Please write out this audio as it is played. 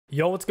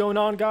Yo, what's going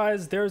on,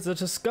 guys? There's a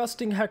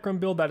disgusting Hecarim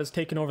build that has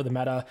taken over the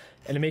meta,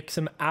 and it makes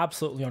him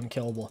absolutely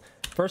unkillable.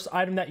 First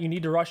item that you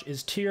need to rush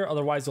is Tear,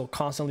 otherwise you'll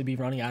constantly be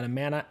running out of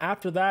mana.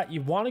 After that,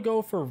 you want to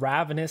go for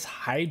Ravenous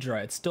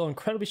Hydra. It's still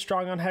incredibly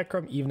strong on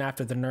Hecarim, even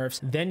after the nerfs.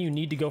 Then you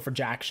need to go for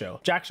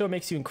JAK'SHO. JAK'SHO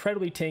makes you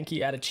incredibly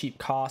tanky at a cheap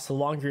cost. The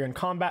longer you're in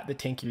combat, the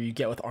tankier you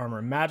get with armor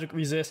and magic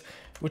resist,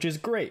 which is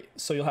great.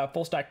 So you'll have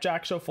full stack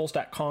JAK'SHO, full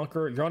stack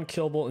Conqueror, you're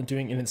unkillable and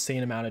doing an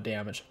insane amount of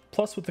damage.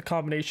 Plus, with the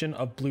combination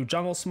of blue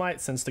jungle smite,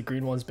 since the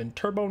green one's been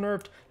turbo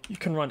nerfed, you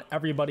can run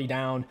everybody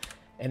down,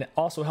 and it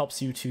also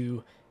helps you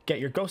to get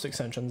your ghost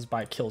extensions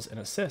by kills and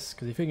assists,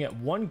 because if you can get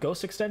one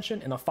ghost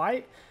extension in a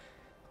fight,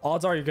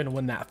 odds are you're going to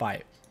win that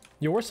fight.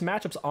 Your worst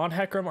matchups on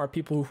Hecarim are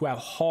people who have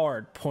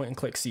hard point and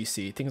click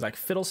CC, things like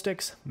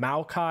Fiddlesticks,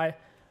 Maokai,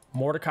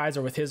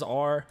 Mordekaiser with his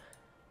R.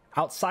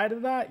 Outside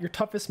of that, your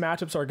toughest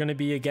matchups are going to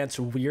be against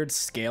weird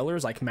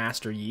scalers like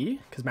Master Yi,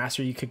 because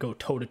Master Yi could go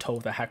toe to toe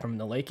with the Hecarim in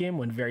the late game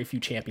when very few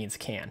champions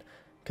can,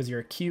 because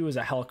your Q is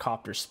a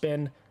helicopter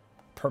spin,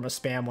 perma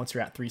spam once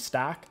you're at 3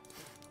 stack,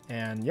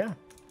 and yeah.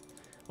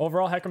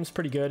 Overall, Hecarim's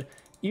pretty good.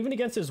 Even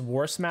against his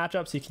worst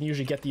matchups, he can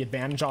usually get the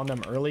advantage on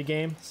them early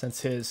game,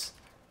 since his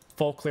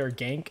full clear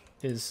gank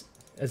is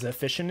as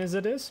efficient as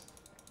it is.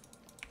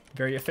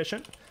 Very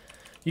efficient.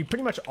 You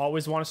pretty much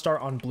always want to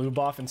start on blue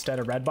buff instead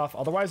of red buff,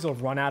 otherwise you'll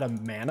run out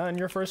of mana in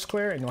your first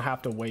clear, and you'll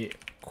have to wait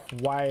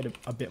quite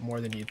a bit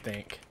more than you'd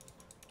think.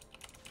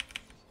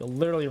 You'll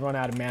literally run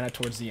out of mana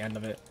towards the end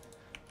of it.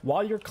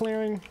 While you're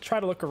clearing,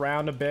 try to look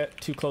around a bit,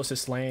 2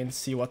 closest lanes,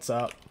 see what's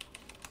up.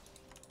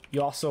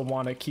 You also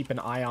want to keep an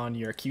eye on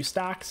your Q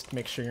stacks to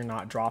make sure you're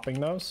not dropping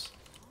those.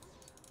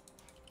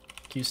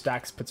 Q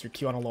stacks puts your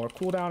Q on a lower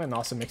cooldown and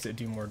also makes it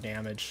do more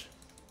damage.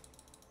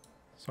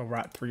 So we're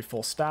at 3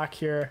 full stack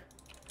here.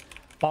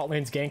 Bot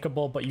lane's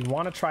gankable, but you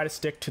want to try to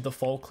stick to the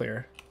full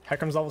clear.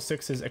 Hecarim's level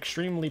 6 is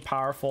extremely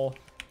powerful,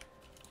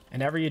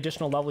 and every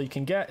additional level you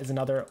can get is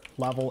another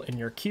level in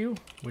your Q,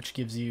 which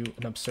gives you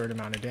an absurd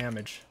amount of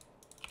damage.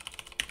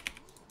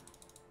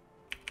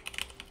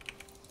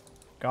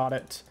 Got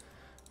it.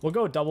 We'll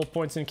go double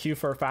points in Q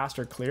for a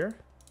faster clear.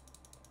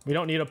 We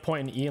don't need a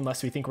point in E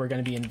unless we think we're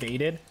going to be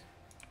invaded.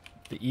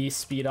 The E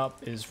speed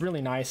up is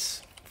really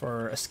nice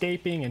for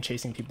escaping and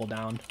chasing people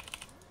down.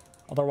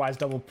 Otherwise,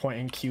 double point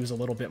in Q is a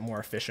little bit more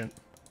efficient,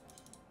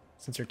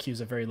 since your Q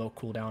is a very low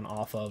cooldown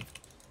off of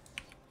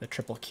the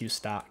triple Q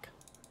stack.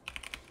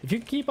 If you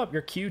can keep up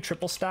your Q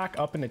triple stack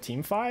up in a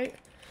team fight,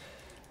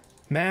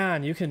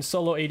 man, you can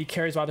solo 80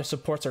 carries while their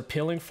supports are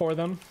peeling for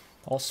them.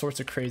 All sorts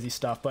of crazy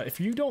stuff. But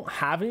if you don't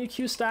have any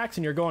Q stacks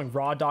and you're going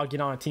raw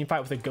dogging on a team fight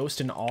with a Ghost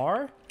and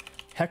R,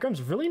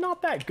 Hecarim's really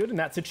not that good in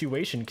that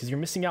situation, because you're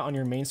missing out on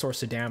your main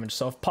source of damage.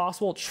 So if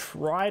possible,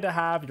 try to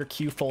have your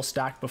Q full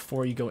stack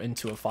before you go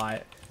into a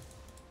fight.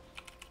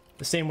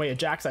 The same way a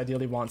Jax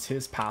ideally wants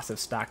his passive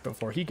stack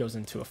before he goes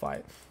into a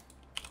fight.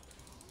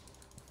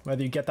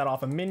 Whether you get that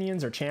off of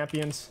minions or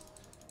champions,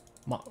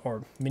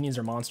 or minions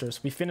or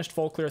monsters. We finished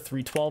full clear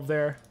 312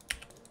 there.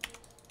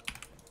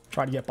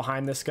 Try to get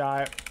behind this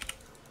guy.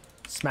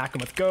 Smack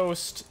him with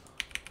Ghost,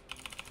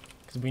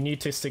 because we need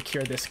to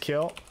secure this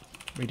kill.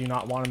 We do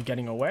not want him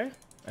getting away.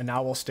 And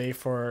now we'll stay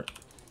for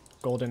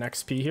golden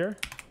XP here,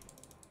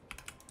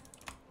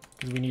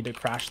 because we need to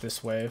crash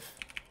this wave.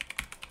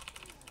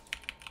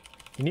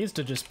 He needs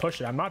to just push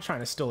it. I'm not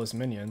trying to steal his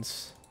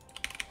minions.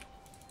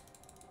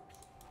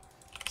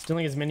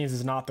 Stealing his minions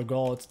is not the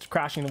goal. It's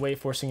crashing the wave,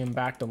 forcing him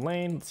back to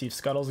lane. Let's see if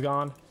Scuttle's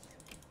gone.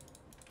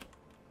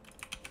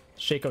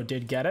 Shaco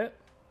did get it.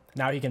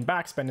 Now he can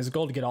backspend his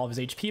gold to get all of his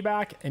HP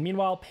back. And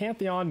meanwhile,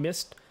 Pantheon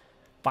missed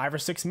 5 or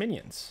 6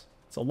 minions.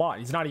 It's a lot.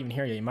 He's not even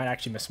here yet. He might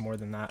actually miss more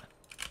than that.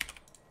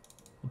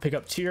 We'll pick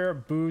up Tear,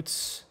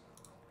 Boots.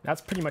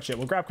 That's pretty much it.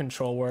 We'll grab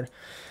Control Word.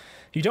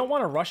 You don't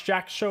want to rush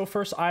JAK'SHO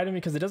first item,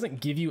 because it doesn't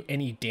give you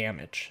any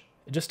damage.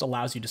 It just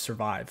allows you to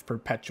survive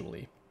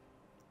perpetually.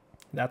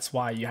 That's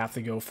why you have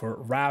to go for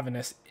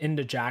Ravenous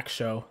into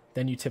JAK'SHO.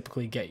 Then you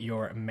typically get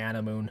your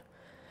Mana Moon.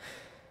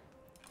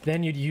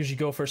 Then you'd usually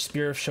go for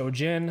Spear of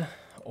Shojin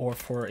or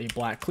for a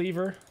Black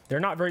Cleaver.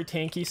 They're not very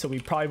tanky, so we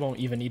probably won't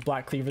even need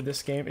Black Cleaver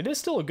this game. It is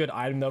still a good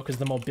item though, because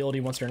the mobility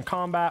once you're in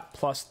combat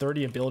plus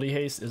 30 ability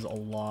haste is a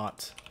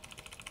lot.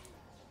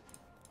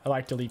 I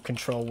like to leave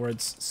control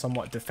words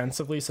somewhat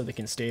defensively so they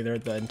can stay there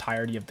the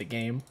entirety of the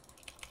game.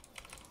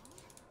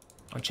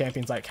 On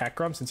champions like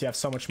Hecarim, since you have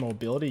so much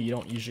mobility, you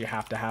don't usually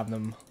have to have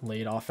them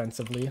laid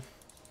offensively.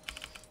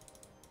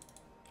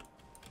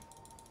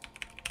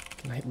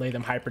 You can lay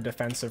them hyper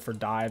defensive for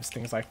dives,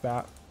 things like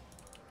that.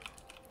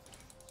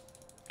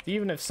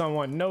 Even if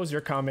someone knows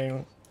you're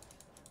coming,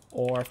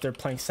 or if they're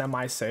playing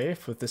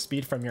semi-safe with the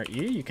speed from your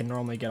E, you can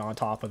normally get on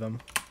top of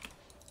them.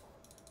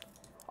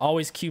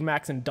 Always Q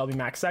max and W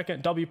max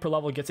second. W per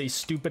level gets a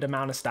stupid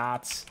amount of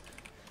stats.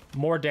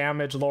 More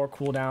damage, lower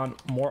cooldown,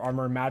 more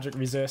armor and magic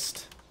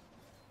resist.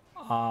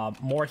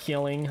 More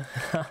healing.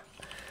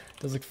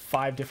 Does like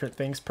 5 different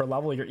things per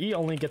level. Your E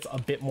only gets a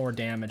bit more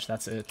damage,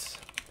 that's it.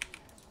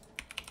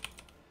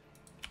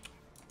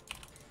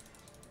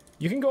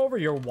 You can go over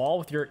your wall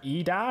with your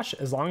E dash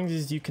as long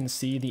as you can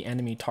see the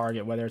enemy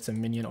target, whether it's a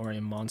minion or a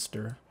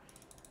monster.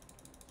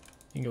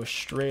 You can go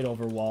straight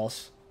over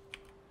walls.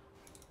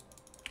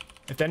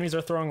 If the enemies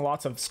are throwing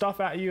lots of stuff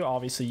at you,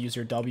 obviously use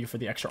your W for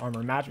the extra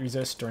armor magic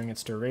resist during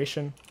its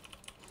duration.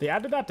 They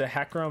added that to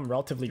Hecarim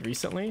relatively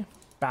recently,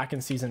 back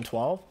in Season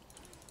 12.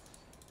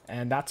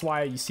 And that's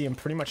why you see him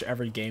pretty much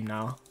every game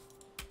now.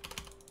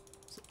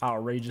 It's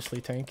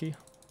outrageously tanky.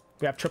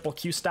 We have triple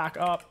Q stack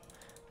up.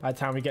 By the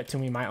time we get to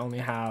him, we might only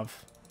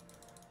have...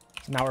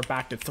 So now we're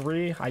back to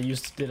 3. I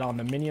used it on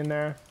the minion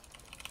there.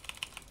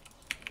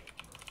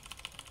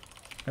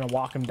 Gonna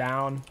walk him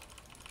down.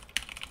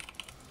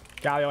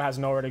 Galio has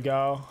nowhere to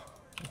go.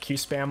 Q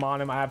spam on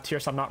him. I have tier,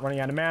 so I'm not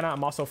running out of mana.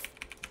 I'm also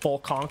full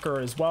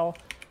Conqueror as well.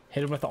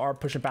 Hit him with the R,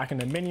 push it back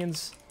into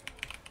minions.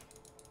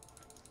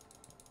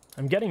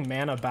 I'm getting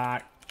mana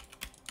back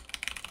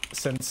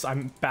since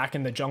I'm back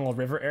in the jungle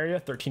river area.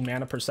 13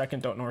 mana per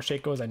second. Don't know where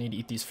Shaco is. I need to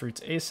eat these fruits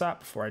ASAP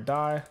before I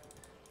die.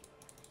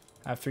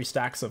 I have 3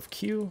 stacks of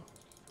Q.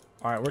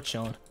 All right, we're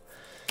chilling.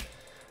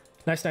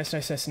 Nice, nice,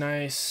 nice, nice,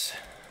 nice.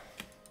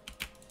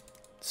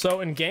 So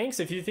in ganks,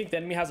 if you think the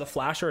enemy has a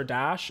flash or a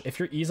dash, if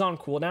your E's on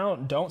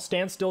cooldown, don't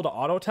stand still to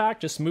auto attack.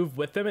 Just move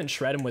with them and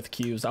shred him with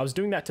Qs. I was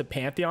doing that to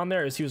Pantheon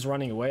there as he was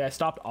running away. I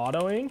stopped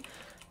autoing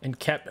and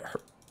kept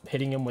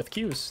hitting him with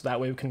Qs. That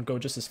way we can go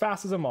just as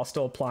fast as him while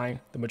still applying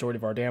the majority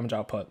of our damage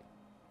output.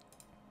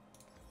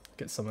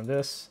 Get some of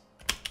this.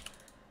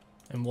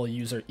 And we'll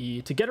use our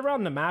E. To get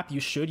around the map, you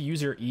should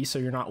use your E so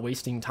you're not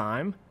wasting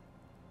time.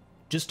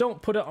 Just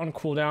don't put it on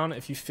cooldown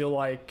if you feel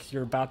like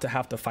you're about to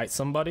have to fight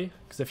somebody.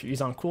 Because if your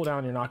E's on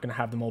cooldown, you're not going to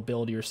have the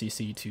mobility or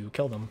CC to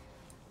kill them.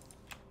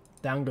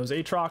 Down goes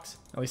Aatrox.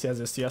 At least he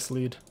has a CS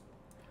lead.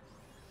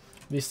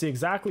 You see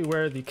exactly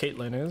where the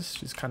Caitlyn is.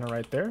 She's kind of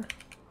right there.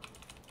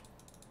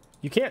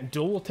 You can't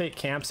dual take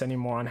camps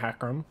anymore on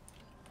Hecarim.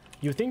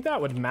 You would think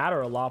that would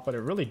matter a lot, but it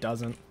really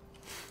doesn't.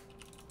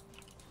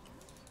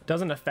 It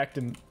doesn't affect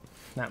him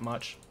that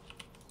much.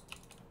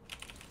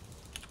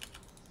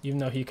 Even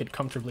though he could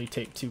comfortably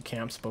take 2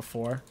 camps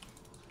before.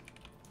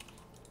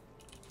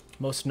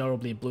 Most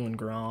notably Blue and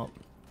Gromp.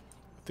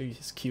 Through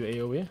his Q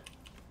AoE.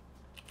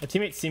 My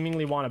teammates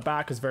seemingly want it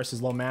back because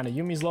versus low mana.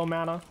 Yumi's low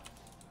mana.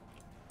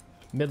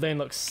 Mid lane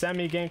looks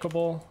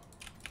semi-gankable.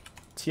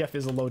 TF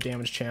is a low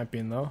damage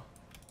champion though.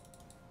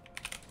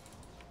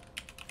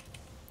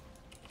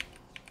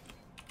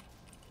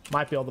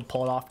 Might be able to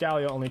pull it off.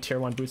 Galio only tier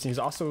 1 boots, and he's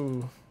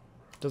also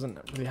doesn't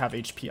really have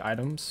HP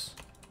items.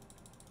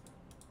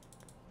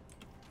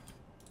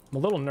 I'm a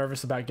little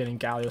nervous about getting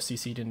Galio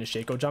CC'd into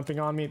Shaco jumping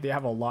on me. They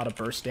have a lot of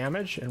burst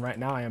damage, and right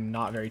now I am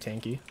not very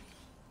tanky.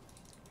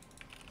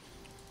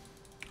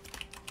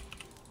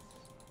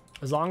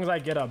 As long as I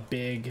get a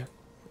big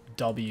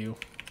W.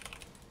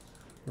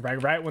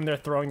 Right when they're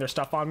throwing their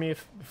stuff on me,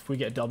 if we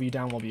get W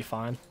down, we'll be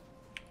fine.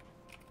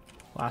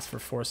 Lasts for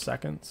 4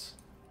 seconds.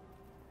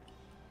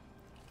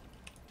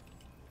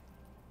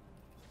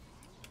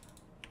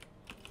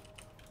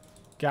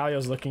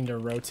 Galio's looking to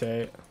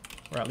rotate,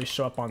 or at least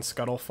show up on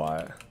Scuttle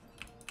Fight.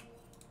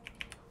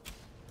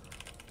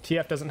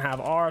 TF doesn't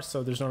have R,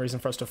 so there's no reason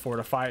for us to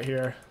fortify it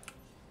here.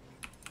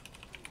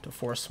 To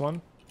force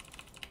one.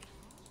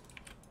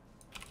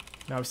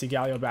 Now we see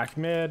Galio back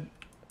mid.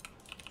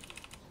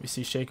 We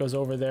see Shaco's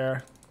over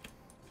there.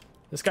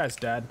 This guy's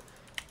dead.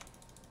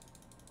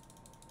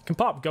 Can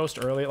pop Ghost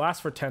early. It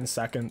lasts for 10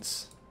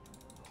 seconds.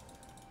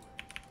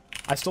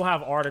 I still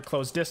have R to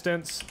close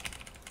distance.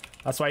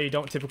 That's why you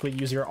don't typically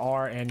use your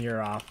R and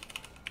your...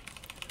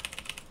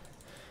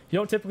 You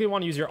don't typically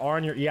want to use your R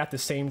and your E at the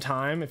same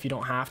time if you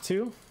don't have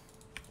to.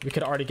 We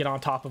could already get on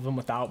top of him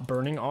without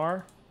burning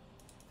R.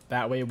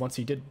 That way, once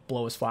he did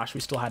blow his flash, we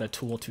still had a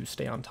tool to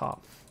stay on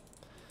top.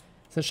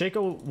 Since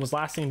Shaco was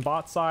last seen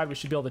bot side, we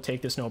should be able to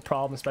take this no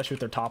problem, especially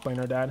with their top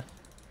laner dead.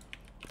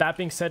 That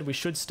being said, we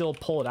should still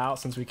pull it out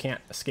since we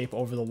can't escape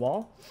over the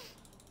wall.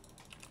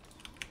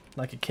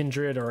 Like a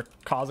Kindred or a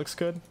Kha'Zix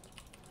could.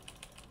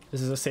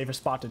 This is a safer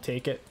spot to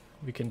take it.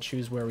 We can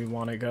choose where we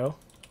want to go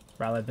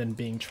rather than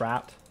being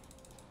trapped.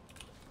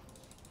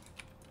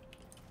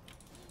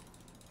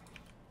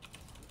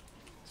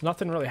 There's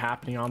nothing really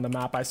happening on the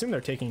map. I assume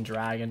they're taking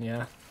Dragon.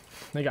 Yeah,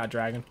 they got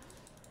Dragon.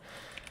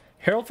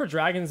 Herald for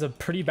Dragon is a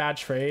pretty bad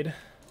trade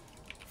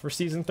for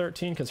Season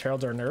 13 because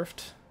Heralds are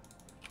nerfed.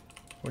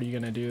 What are you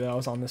going to do though?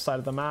 Is on this side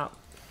of the map.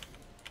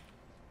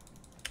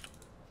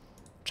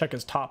 Check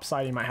his top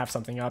side. He might have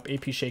something up.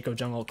 AP Shaco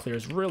jungle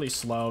clears really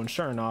slow, and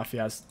sure enough, he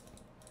has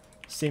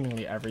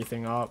seemingly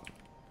everything up.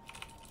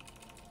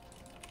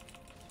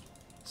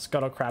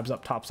 Scuttle Crab's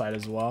up top side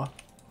as well.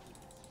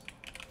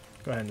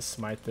 Go ahead and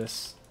smite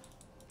this.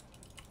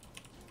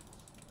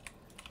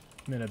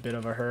 I'm in a bit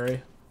of a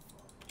hurry.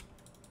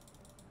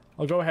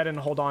 I'll go ahead and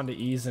hold on to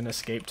ease and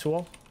escape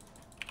tool.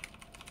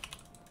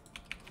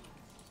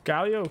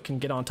 Galio can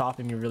get on top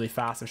of me really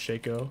fast if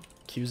Shaco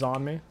Q's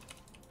on me.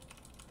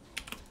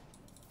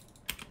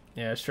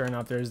 Yeah, sure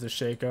enough, there's the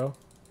Shaco.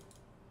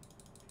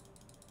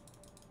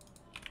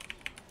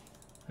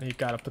 And you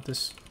gotta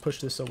push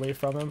this away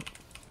from him.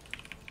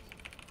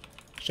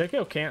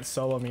 JAK'SHO can't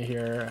solo me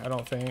here, I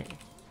don't think.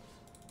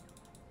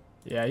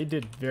 Yeah, he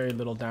did very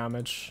little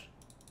damage.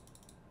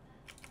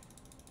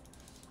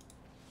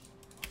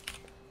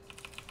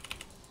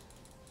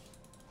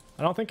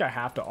 I don't think I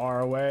have to R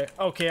away.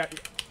 Okay,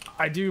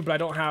 I do, but I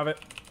don't have it.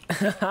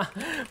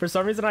 For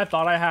some reason, I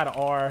thought I had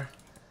R.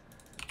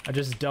 I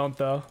just don't,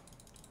 though.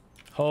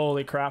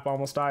 Holy crap, I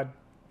almost died.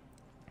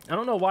 I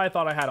don't know why I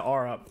thought I had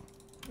R up.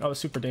 That was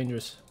super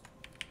dangerous.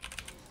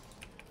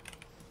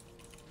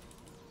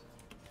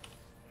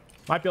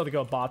 Might be able to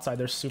go bot side.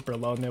 They're super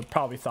low, and they'll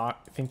probably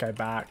think I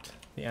backed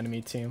the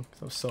enemy team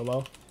because I was so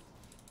low.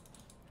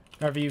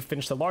 Whenever you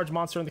finish the large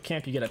monster in the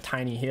camp, you get a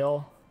tiny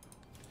heal.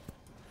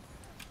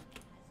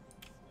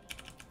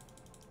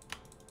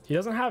 He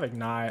doesn't have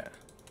Ignite.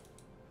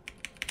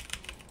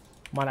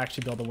 Might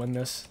actually be able to win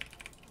this.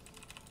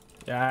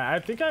 Yeah, I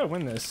think I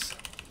win this.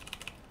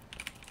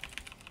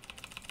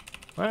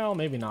 Well,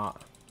 maybe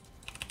not.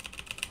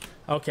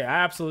 Okay,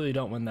 I absolutely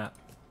don't win that.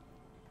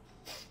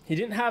 He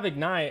didn't have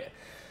Ignite.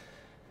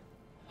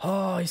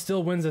 Oh, he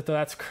still wins it though.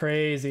 That's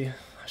crazy.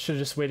 I should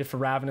have just waited for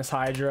Ravenous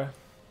Hydra.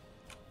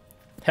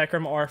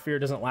 Hecarim R Fear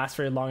doesn't last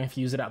very long if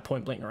you use it at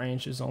point blank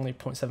range. It's only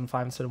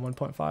 0.75 instead of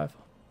 1.5.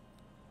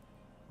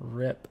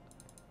 Rip.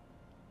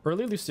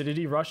 Early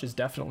Lucidity Rush is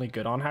definitely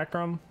good on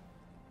Hecarim.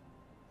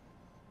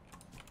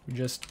 We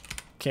just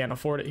can't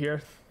afford it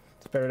here.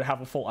 It's better to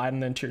have a full item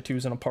than tier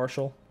 2s and a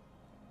partial.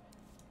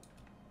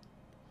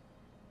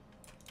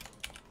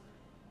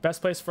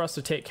 Best place for us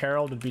to take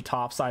Herald would be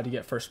top side to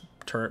get first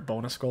turret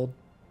bonus gold.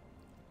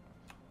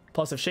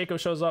 Plus, if JAK'SHO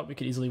shows up, we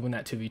could easily win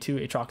that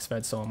 2v2. Aatrox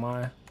fed, so am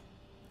I.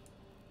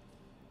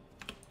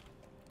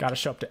 Gotta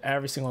show up to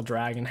every single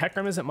dragon.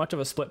 Hecarim isn't much of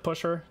a split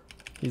pusher.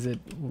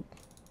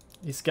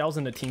 He scales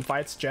into team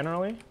fights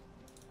generally.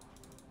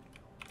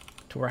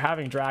 To where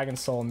having Dragon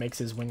Soul makes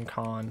his win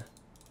con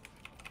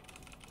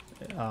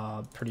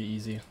pretty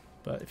easy.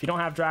 But if you don't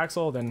have Drag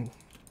Soul, then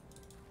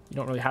you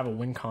don't really have a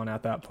win con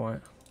at that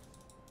point.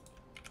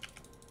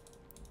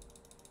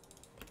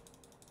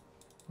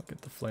 Look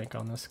at the flank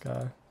on this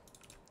guy.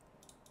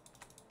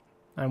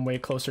 I'm way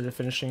closer to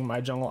finishing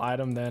my jungle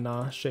item than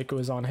JAK'SHO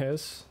is on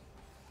his.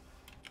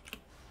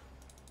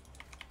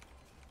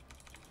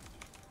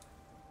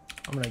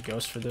 I'm gonna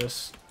ghost for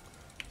this.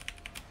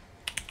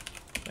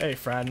 Hey,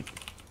 friend.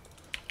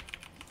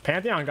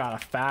 Pantheon got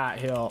a fat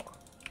heal.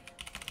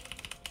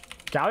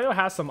 Galio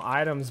has some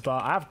items,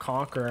 but I have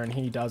Conqueror and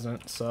he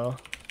doesn't, so.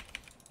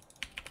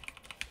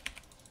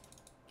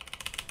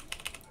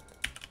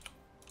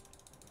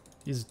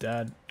 He's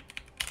dead.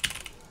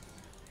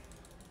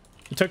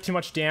 He took too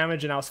much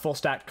damage and I was full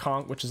stack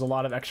Conk, which is a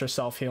lot of extra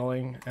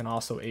self-healing and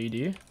also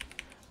AD.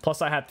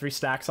 Plus I had 3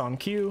 stacks on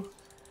Q.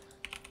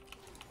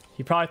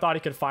 He probably thought he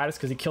could fight us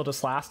because he killed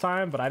us last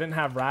time, but I didn't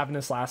have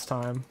Ravenous last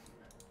time.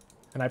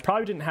 And I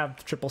probably didn't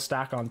have triple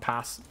stack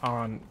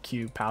on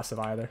Q passive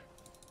either.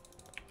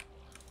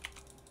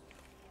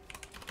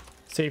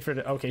 Save for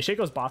okay,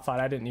 JAK'SHO's bot side.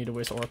 I didn't need to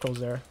waste oracles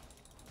there.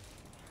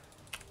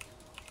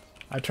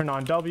 I turned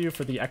on W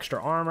for the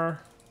extra armor.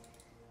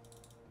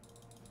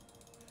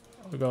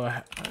 We'll go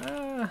ahead.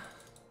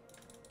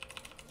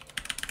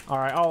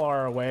 Alright, I'll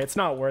R away. It's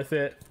not worth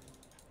it.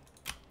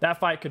 That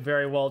fight could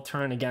very well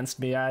turn against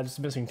me. I'm just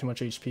missing too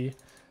much HP.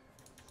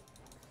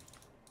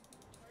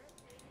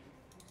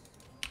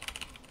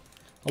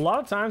 A lot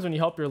of times when you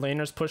help your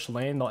laners push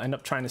lane, they'll end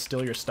up trying to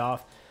steal your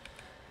stuff.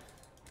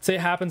 Say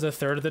it happens a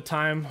third of the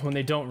time when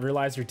they don't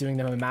realize you're doing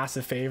them a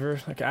massive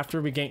favor. Like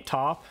after we ganked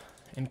top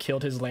and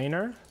killed his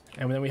laner,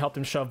 and then we helped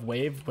him shove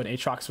wave when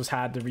Aatrox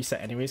had to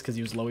reset anyways because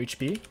he was low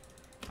HP.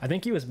 I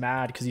think he was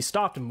mad because he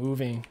stopped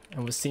moving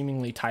and was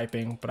seemingly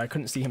typing, but I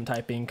couldn't see him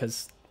typing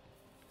because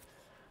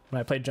when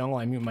I played jungle,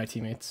 I mute my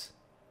teammates.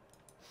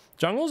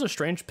 Jungle is a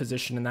strange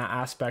position in that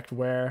aspect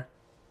where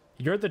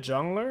you're the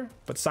jungler,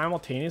 but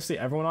simultaneously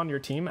everyone on your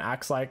team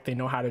acts like they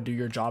know how to do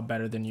your job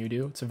better than you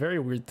do. It's a very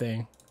weird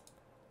thing.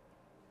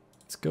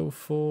 Let's go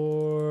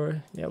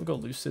for... yeah, we'll go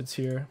Lucids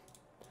here.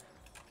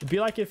 It'd be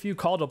like if you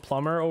called a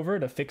plumber over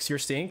to fix your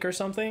sink or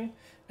something,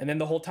 and then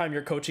the whole time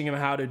you're coaching him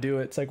how to do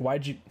it. It's like, why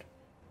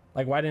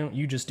didn't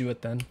you just do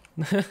it then?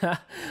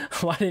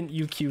 Why didn't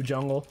you queue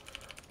jungle?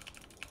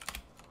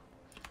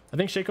 I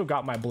think JAK'SHO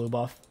got my blue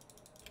buff.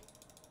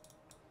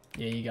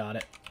 Yeah, you got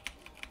it.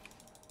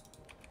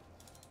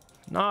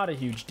 Not a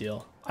huge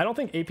deal. I don't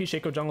think AP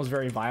JAK'SHO jungle is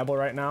very viable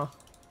right now.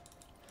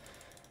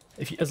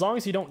 As long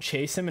as you don't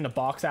chase him into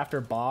box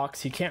after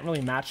box, he can't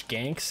really match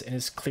ganks, and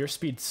his clear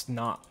speed's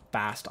not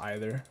fast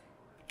either.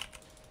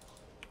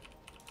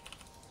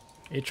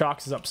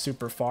 Aatrox is up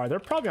super far. They're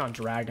probably on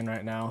dragon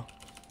right now.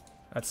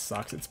 That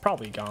sucks. It's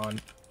probably gone.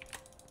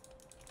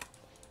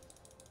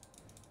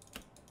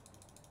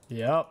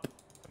 Yep.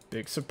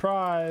 Big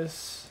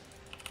surprise.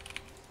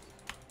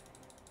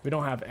 We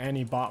don't have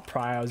any bot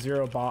prio.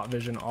 0 bot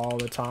vision all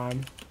the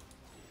time.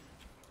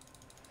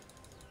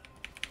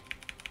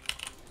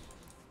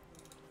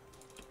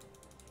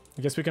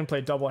 I guess we can play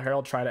double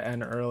Herald, try to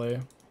end early.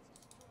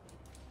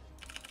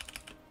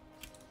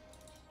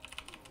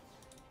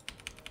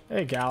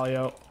 Hey,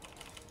 Galio.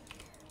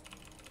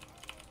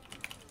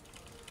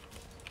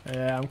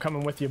 Yeah, I'm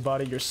coming with you,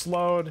 buddy. You're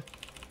slowed,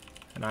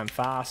 and I'm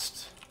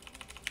fast.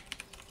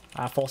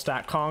 Full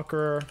stack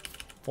Conqueror,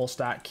 full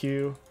stack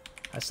Q.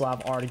 I still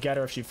have R to get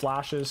her if she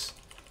flashes.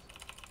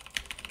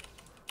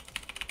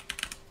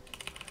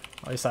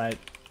 At least I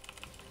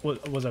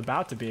was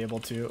about to be able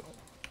to.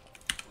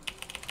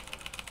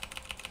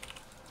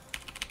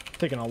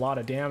 Taking a lot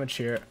of damage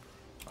here.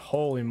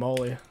 Holy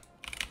moly.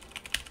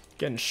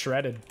 Getting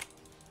shredded.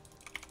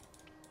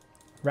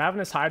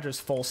 Ravenous Hydra's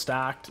full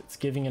stacked. It's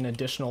giving an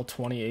additional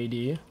 20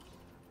 AD.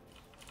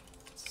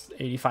 It's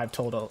 85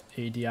 total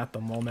AD at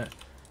the moment.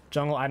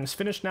 Jungle item's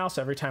finished now,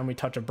 so every time we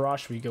touch a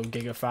brush, we go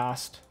giga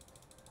fast.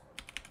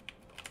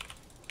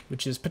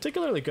 Which is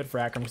particularly good for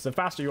Hecarim, because the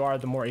faster you are,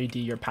 the more AD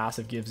your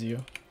passive gives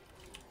you.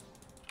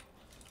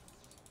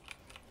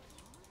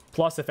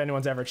 Plus, if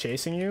anyone's ever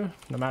chasing you,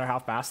 no matter how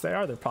fast they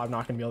are, they're probably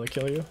not going to be able to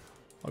kill you.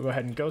 I'll go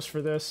ahead and ghost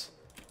for this.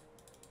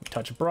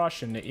 Touch a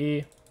brush into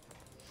E.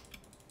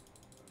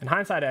 In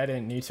hindsight, I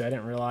didn't need to. I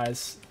didn't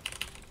realize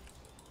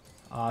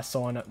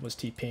someone was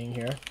TPing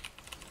here.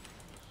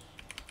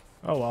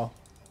 Oh well.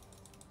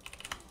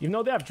 Even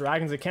though they have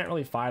dragons, they can't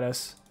really fight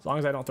us. As long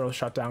as I don't throw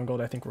shutdown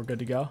gold, I think we're good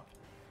to go.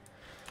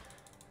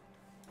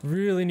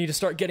 Really need to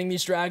start getting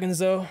these dragons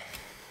though.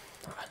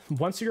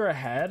 Once you're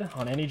ahead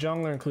on any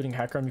jungler, including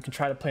Hecarim, you can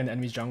try to play in the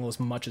enemy's jungle as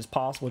much as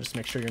possible. Just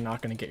make sure you're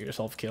not going to get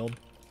yourself killed.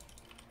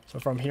 So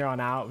from here on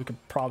out, we could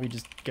probably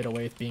just get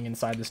away with being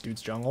inside this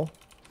dude's jungle.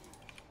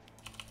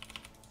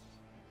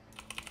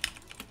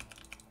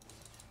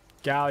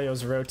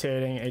 Galio's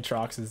rotating.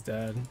 Aatrox is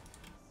dead.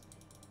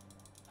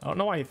 I don't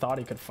know why he thought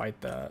he could fight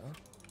that.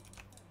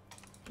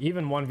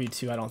 Even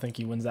 1v2, I don't think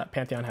he wins that.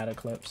 Pantheon had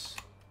Eclipse.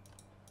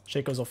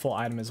 Shaco's a full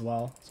item as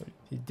well, so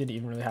he didn't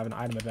even really have an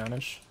item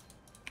advantage.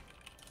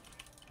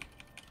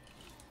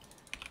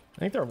 I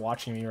think they're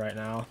watching me right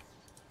now.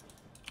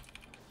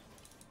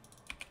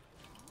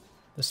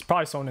 There's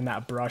probably someone in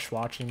that brush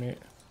watching me.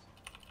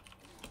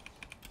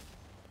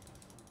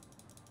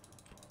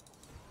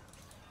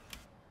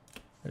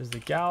 There's the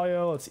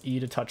Galio. Let's E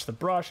to touch the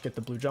brush, get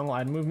the blue jungle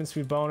item movement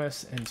speed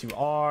bonus into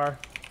R.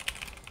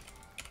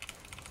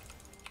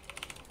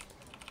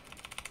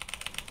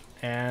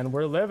 And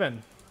we're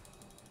living.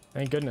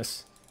 Thank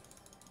goodness.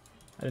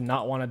 I did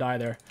not want to die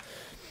there.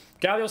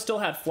 Galio still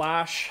had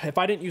flash. If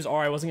I didn't use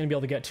R, I wasn't going to be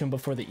able to get to him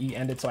before the E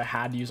ended, so I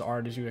had to use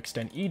R to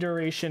extend E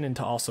duration and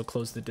to also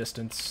close the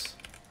distance.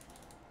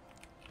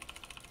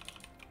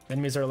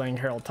 Enemies are laying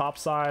Herald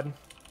topside.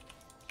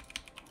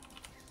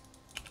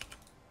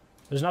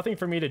 There's nothing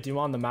for me to do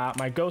on the map.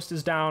 My ghost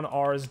is down,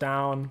 R is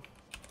down.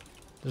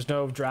 There's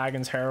no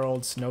dragons,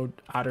 heralds, no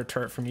outer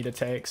turret for me to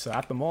take. So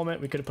at the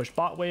moment, we could have pushed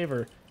bot wave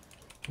or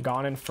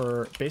gone in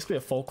for basically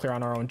a full clear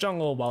on our own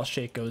jungle while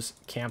Shaco's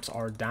camps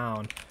are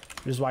down.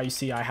 Which is why you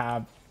see I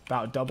have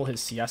about double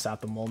his CS at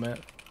the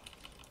moment.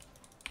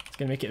 It's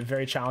going to make it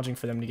very challenging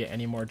for them to get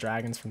any more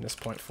dragons from this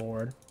point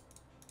forward.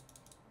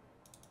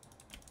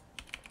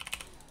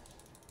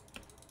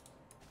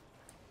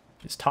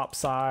 His top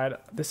side.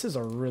 This is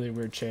a really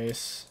weird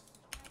chase.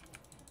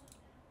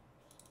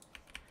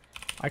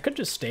 I could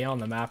just stay on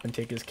the map and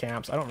take his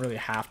camps. I don't really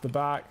have to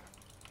back.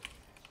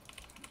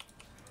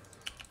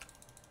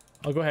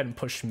 I'll go ahead and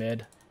push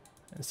mid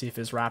and see if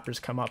his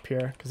raptors come up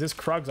here, because his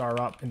Krugs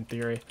are up in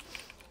theory,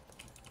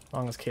 as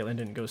long as Caitlyn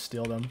didn't go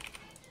steal them.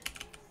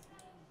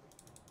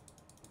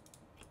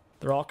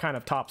 They're all kind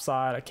of top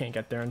side. I can't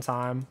get there in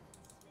time.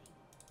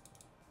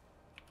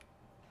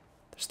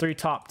 There's 3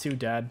 top, 2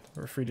 dead.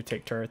 We're free to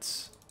take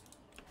turrets.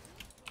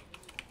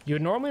 You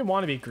would normally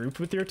want to be grouped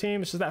with your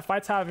team. It's just that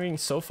fight's happening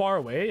so far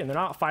away and they're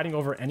not fighting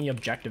over any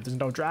objective. There's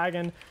no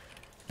dragon,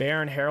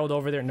 Baron, Herald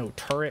over there, no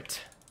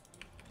turret.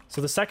 So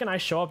the second I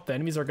show up, the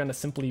enemies are going to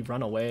simply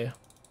run away.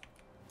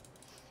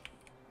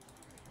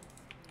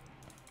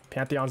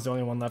 Pantheon's the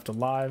only one left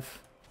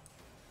alive.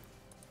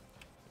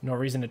 No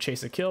reason to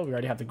chase a kill. We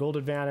already have the gold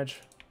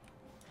advantage.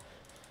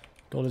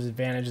 Gold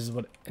advantage is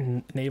what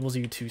enables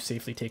you to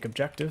safely take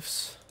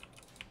objectives.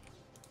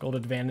 Gold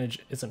advantage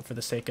isn't for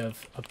the sake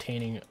of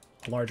obtaining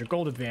a larger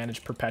gold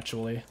advantage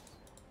perpetually.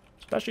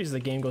 Especially as the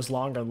game goes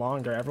longer and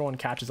longer, everyone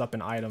catches up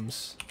in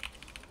items.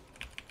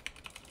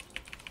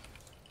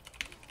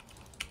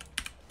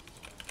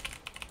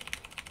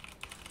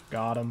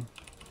 Got him.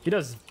 He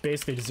does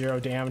basically 0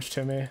 damage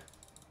to me.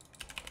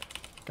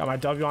 Got my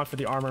W on for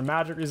the armor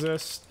magic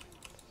resist.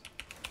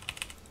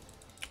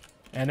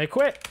 And they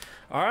quit.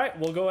 All right,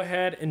 we'll go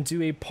ahead and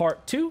do a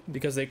part 2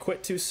 because they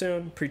quit too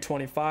soon.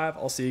 Pre-25.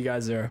 I'll see you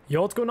guys there.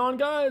 Yo, what's going on,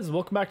 guys?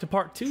 Welcome back to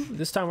part 2.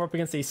 This time we're up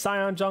against a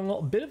Scion jungle.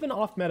 A bit of an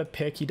off-meta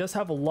pick. He does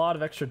have a lot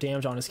of extra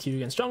damage on his Q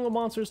against jungle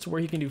monsters to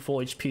where he can do full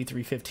HP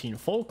 315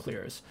 full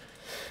clears.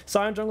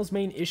 Scion jungle's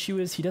main issue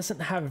is he doesn't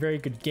have very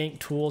good gank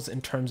tools in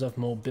terms of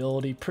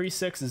mobility.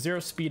 Pre-6, 0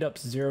 speed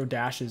ups, 0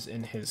 dashes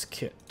in his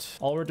kit.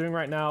 All we're doing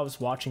right now is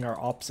watching our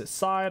opposite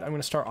side. I'm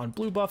going to start on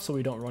blue buff so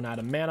we don't run out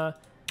of mana.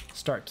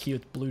 Start key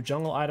with blue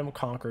jungle item,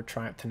 Conquer,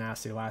 Triumph,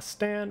 Tenacity, Last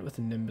Stand with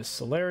Nimbus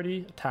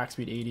Celerity, attack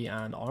speed 80,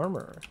 and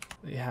armor.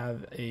 They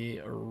have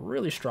a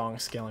really strong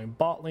scaling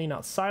bot lane.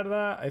 Outside of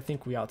that, I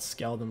think we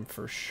outscale them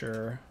for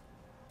sure.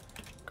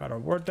 Got our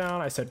ward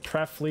down. I said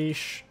pref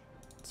leash,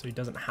 so he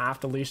doesn't have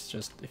to leash,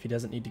 just if he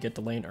doesn't need to get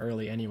the lane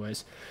early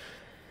anyways.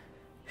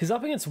 He's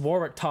up against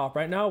Warwick top.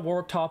 Right now,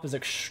 Warwick top is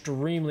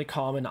extremely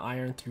common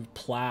iron through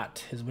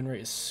plat. His win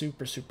rate is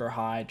super, super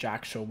high.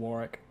 JAK'SHO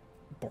Warwick.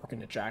 Borking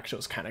to JAK'SHO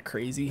is kind of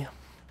crazy.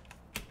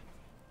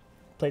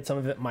 Played some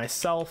of it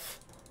myself.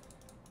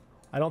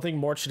 I don't think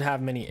Mord should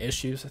have many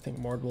issues. I think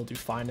Mord will do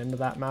fine into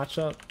that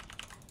matchup.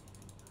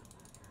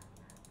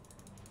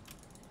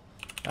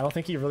 I don't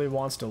think he really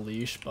wants to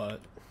leash, but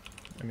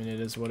I mean,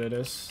 it is what it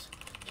is.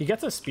 He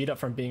gets a speed up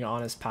from being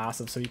on his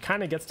passive, so he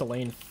kind of gets to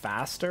lane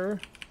faster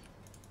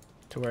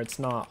to where it's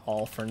not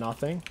all for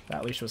nothing.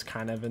 That leash was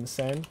kind of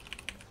insane.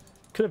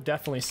 Could have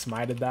definitely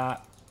smited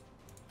that.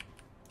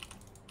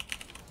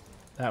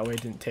 That way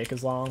it didn't take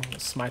as long. We'll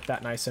smite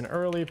that nice and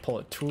early, pull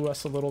it to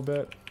us a little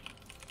bit.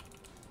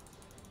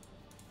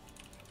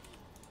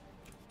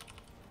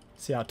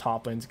 See how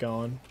top lane's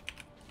going.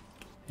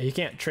 You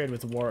can't trade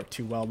with Warwick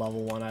too well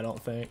level 1, I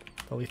don't think.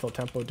 The lethal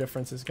tempo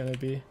difference is going to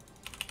be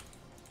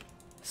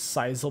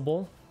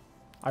sizable.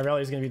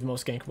 Irelia is going to be the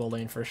most gankable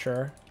lane for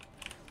sure.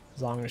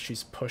 As long as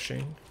she's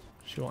pushing.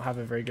 She won't have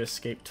a very good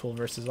escape tool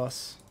versus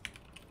us.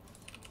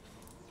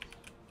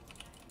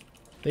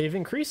 They've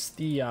increased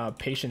the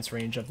patience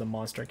range of the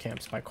monster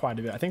camps by quite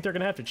a bit. I think they're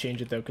going to have to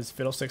change it though, because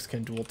Fiddlesticks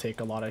can dual take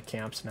a lot of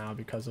camps now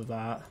because of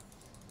that.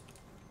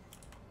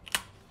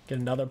 Get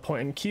another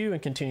point in Q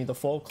and continue the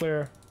full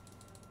clear.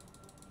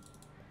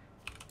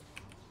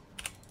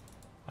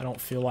 I don't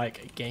feel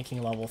like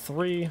ganking level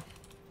 3.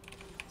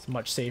 It's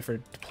much safer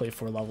to play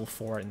for level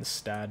 4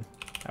 instead.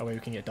 That way we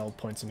can get double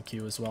points in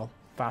Q as well.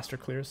 Faster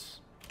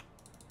clears.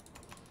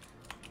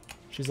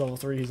 She's level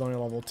 3, he's only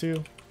level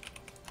 2.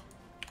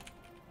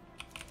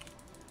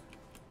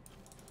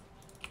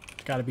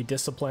 Gotta be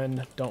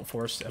disciplined. Don't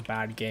force a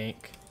bad gank.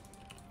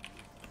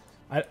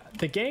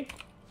 The gank,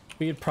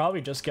 we could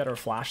probably just get our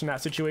flash in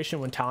that situation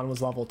when Talon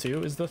was level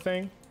 2 is the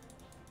thing.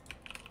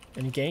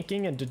 And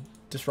ganking and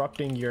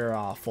disrupting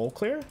your full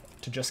clear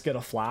to just get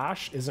a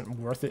flash isn't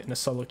worth it in a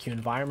solo queue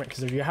environment,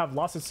 because if you have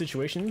lots of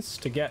situations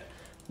to get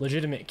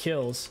legitimate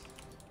kills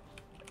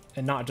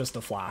and not just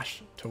a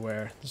flash, to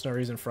where there's no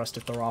reason for us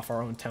to throw off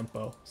our own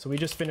tempo. So we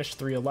just finished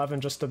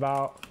 311 just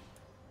about.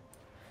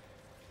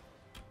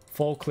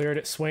 Full cleared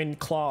it. Swain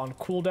Claw on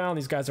cooldown.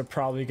 These guys are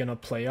probably going to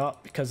play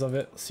up because of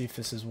it. Let's see if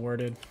this is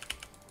worded.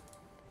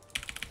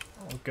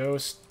 Oh,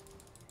 Ghost.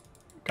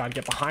 Gotta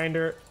get behind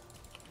her.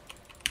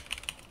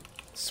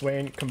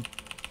 Swain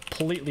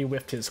completely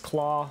whiffed his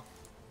claw.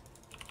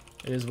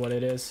 It is what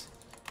it is.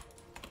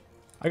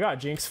 I got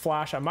Jinx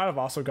flash. I might have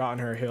also gotten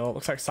her heal.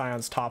 Looks like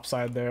Scion's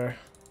topside there.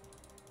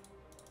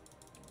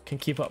 Can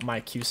keep up my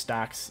Q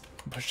stacks.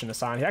 Pushing a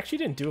Scion. He actually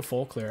didn't do a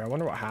full clear. I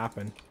wonder what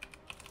happened.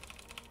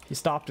 He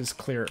stopped his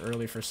clear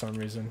early for some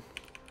reason.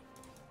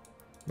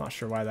 Not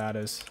sure why that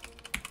is.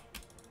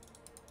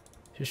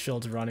 His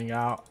shield's running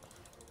out.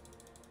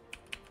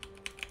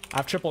 I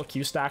have triple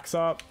Q stacks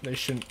up. They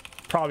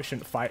probably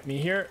shouldn't fight me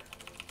here.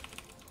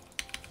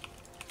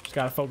 Just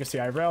gotta focus the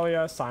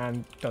Irelia.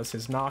 Scion does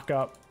his knock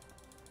up.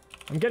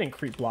 I'm getting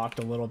creep blocked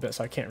a little bit,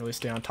 so I can't really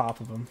stay on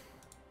top of him.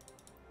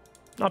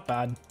 Not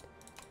bad.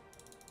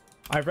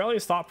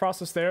 Irelia's thought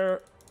process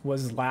there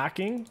was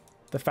lacking.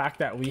 The fact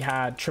that we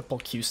had triple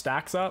Q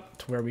stacks up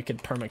to where we could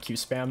perma Q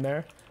spam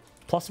there.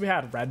 Plus we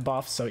had red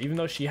buff, so even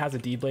though she has a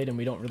D-Blade and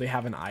we don't really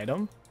have an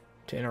item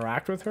to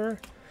interact with her,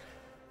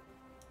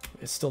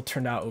 it still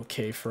turned out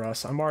okay for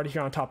us. I'm already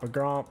here on top of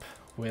Gromp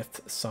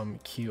with some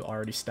Q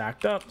already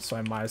stacked up, so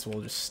I might as well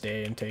just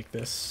stay and take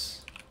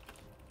this.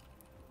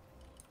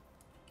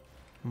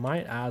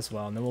 Might as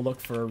well, and then we'll look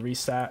for a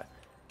reset.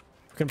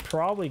 We can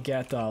probably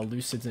get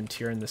Lucids and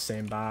Tyr in the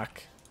same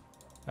back.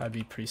 That'd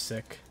be pretty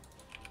sick.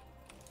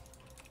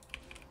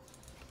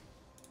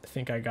 I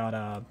think I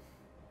got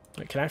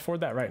wait, can I afford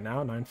that right now?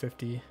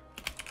 950.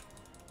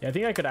 Yeah, I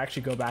think I could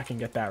actually go back and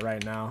get that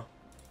right now.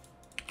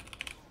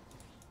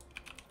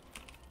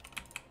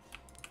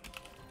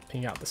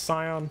 Ping out the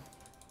Scion.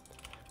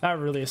 That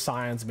really is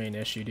Scion's main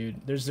issue,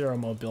 dude. There's zero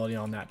mobility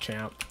on that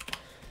champ.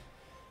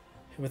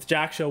 With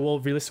JAK'SHO, we'll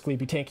realistically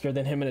be tankier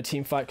than him in a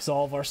team fight because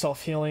all of our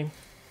self-healing.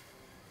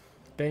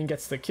 Bane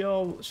gets the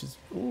kill.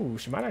 Ooh,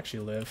 she might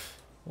actually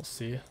live. We'll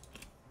see.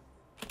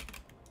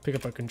 Pick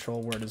up a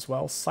control word as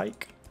well.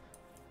 Psych.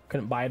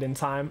 Couldn't buy it in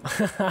time.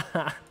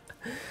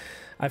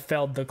 I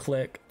failed the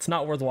click. It's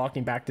not worth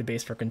walking back to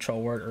base for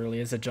control word early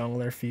as a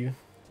jungler if you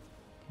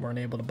weren't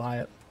able to buy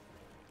it.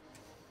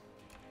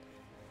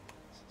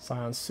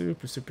 Scion's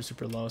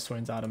super low.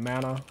 Swain's out of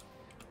mana.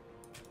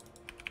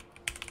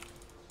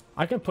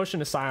 I can push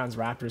into Scion's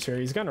Raptors here.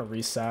 He's gonna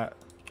reset.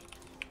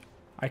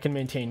 I can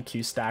maintain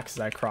Q stacks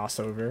as I cross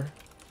over.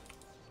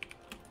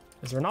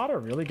 Is Renata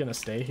really gonna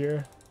stay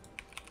here?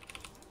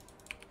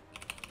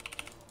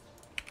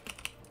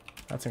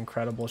 That's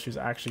incredible. She's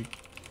actually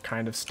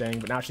kind of staying,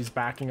 but now she's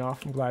backing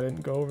off. I'm glad I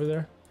didn't go over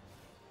there.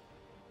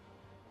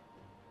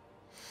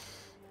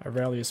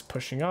 Irelia's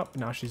pushing up.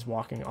 Now she's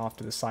walking off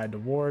to the side to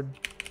ward.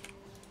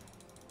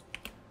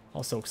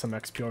 I'll soak some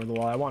XP over the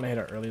wall. I want to hit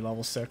her early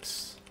level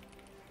 6.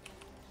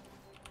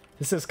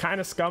 This is kind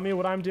of scummy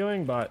what I'm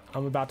doing, but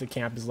I'm about to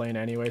camp his lane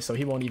anyway, so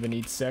he won't even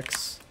need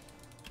 6.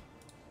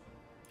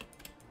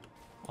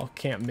 I'll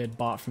camp mid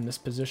bot from this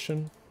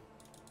position.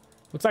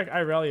 Looks like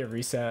Irelia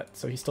reset,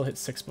 so he still hit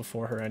 6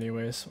 before her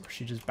anyways, or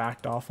she just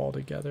backed off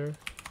altogether.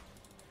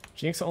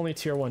 Jinx only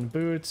tier 1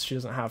 boots. She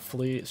doesn't have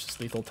fleet. It's just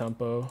lethal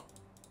tempo.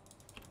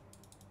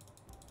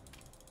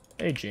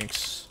 Hey,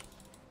 Jinx.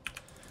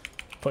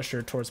 Push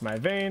her towards my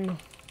Vayne.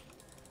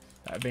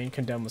 That Vayne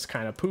condemn was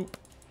kind of poop.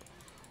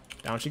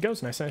 Down she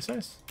goes. Nice, nice,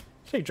 nice.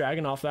 Take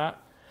dragon off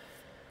that.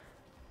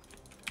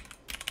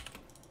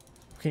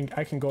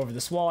 I can go over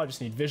this wall. I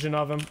just need vision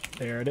of him.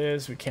 There it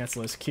is. We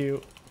cancel his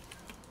Q.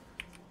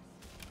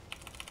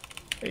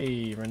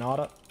 Hey,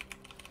 Renata.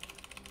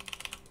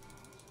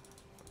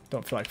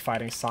 Don't feel like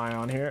fighting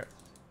Scion here.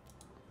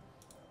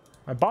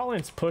 My bot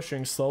lane's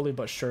pushing slowly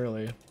but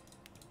surely.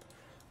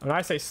 When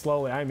I say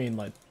slowly, I mean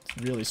like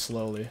really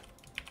slowly.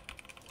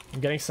 I'm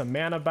getting some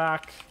mana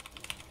back.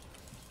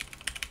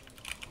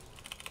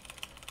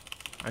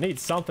 I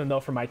need something though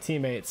for my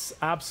teammates.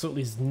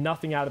 Absolutely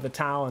nothing out of the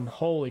Talon.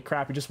 Holy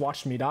crap, you just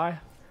watched me die.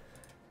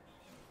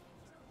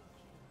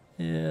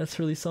 Yeah, that's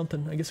really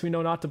something. I guess we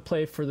know not to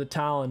play for the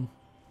Talon.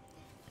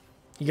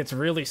 He gets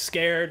really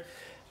scared.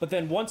 But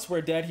then once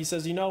we're dead, he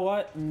says, you know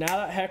what?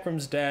 Now that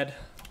Hecarim's dead,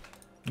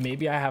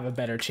 maybe I have a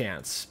better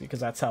chance. Because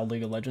that's how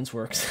League of Legends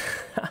works.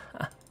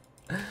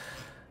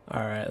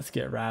 Alright, let's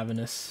get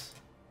Ravenous.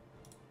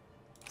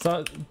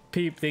 So,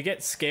 they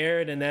get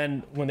scared, and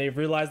then when they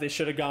realize they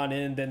should have gone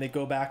in, then they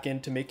go back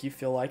in to make you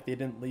feel like they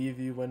didn't leave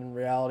you, when in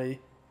reality,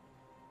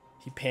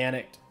 he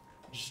panicked.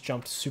 Just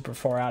jumped super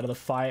far out of the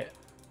fight.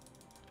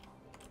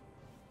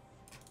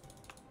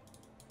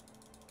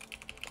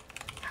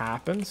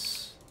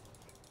 Happens.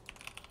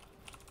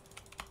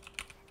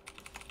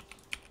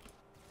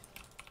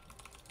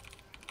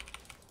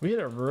 We hit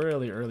a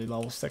really early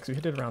level 6. We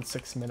hit it around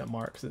 6-minute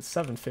mark because it's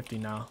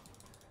 7:50 now.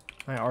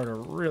 I ordered a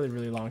really,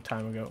 really long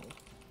time ago.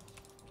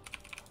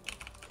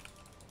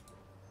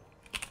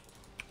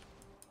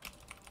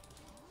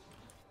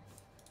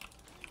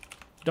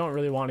 Don't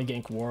really want to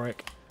gank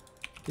Warwick.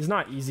 He's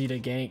not easy to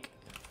gank.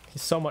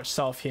 He's so much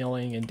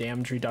self-healing and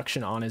damage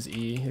reduction on his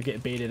E. He'll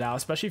get baited out,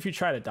 especially if you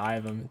try to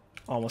dive him.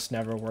 Almost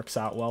never works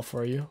out well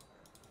for you.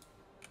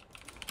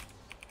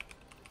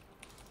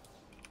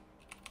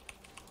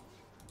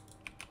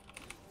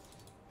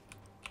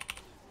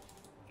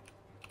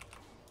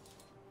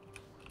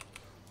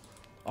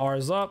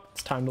 R's up.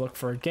 It's time to look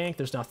for a gank.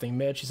 There's nothing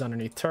mid. She's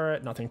underneath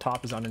turret. Nothing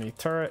top is underneath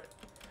turret.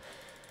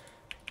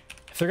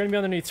 If they're going to be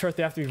underneath turret,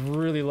 they have to be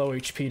really low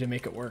HP to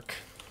make it work.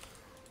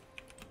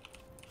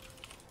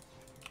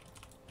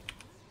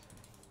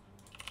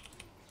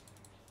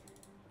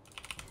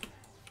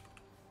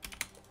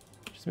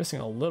 She's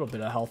missing a little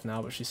bit of health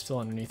now, but she's still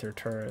underneath her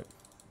turret.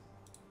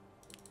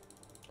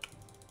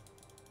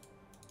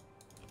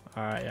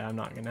 Alright, yeah, I'm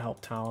not going to help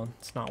Talon.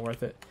 It's not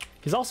worth it.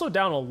 He's also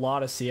down a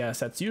lot of CS.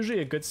 That's usually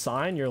a good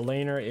sign. Your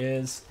laner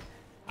is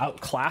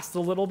outclassed a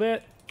little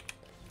bit.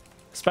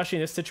 Especially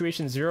in this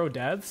situation, 0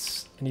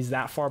 deaths. And he's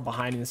that far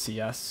behind in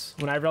CS.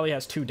 When Irelia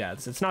has 2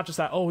 deaths. It's not just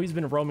that, oh, he's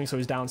been roaming so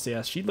he's down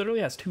CS. She literally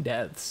has 2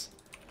 deaths.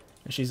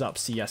 And she's up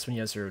CS when he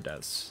has 0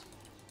 deaths.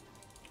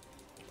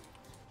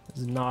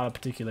 This is not a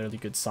particularly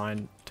good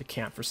sign to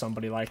camp for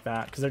somebody like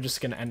that. Because they're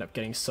just going to end up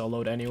getting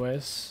soloed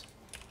anyways.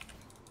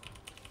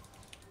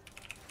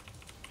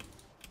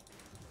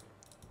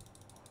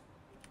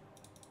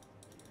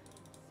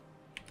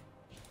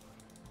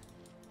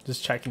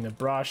 Just checking the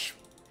brush.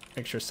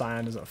 Make sure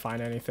Scion doesn't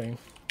find anything.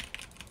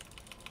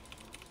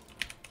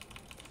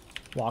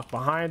 Walk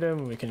behind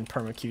him. We can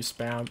perma-Q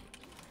spam.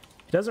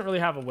 He doesn't really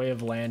have a way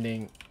of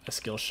landing a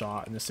skill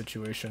shot in this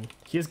situation.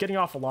 He is getting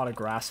off a lot of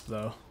grasp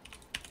though.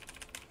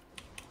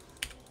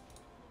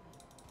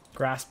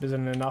 Grasp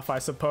isn't enough, I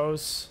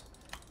suppose.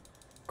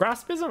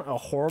 Grasp isn't a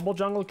horrible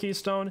jungle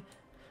keystone.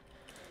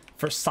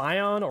 For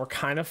Scion or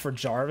kind of for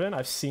Jarvan,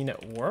 I've seen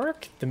it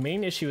work. The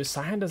main issue is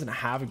Scion doesn't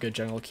have a good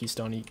jungle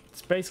keystone.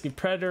 It's basically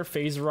Predator,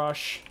 Phase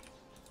Rush,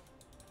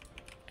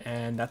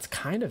 and that's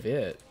kind of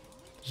it.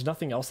 There's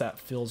nothing else that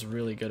feels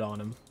really good on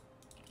him.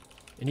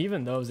 And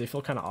even those, they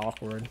feel kind of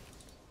awkward.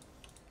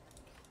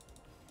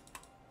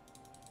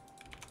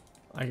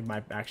 I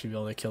might actually be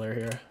able to kill her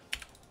here.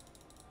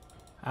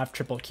 I have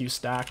triple Q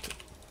stacked.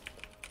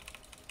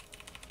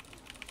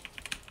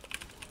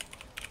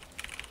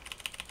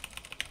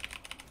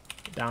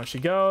 Down she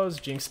goes.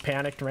 Jinx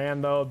panicked,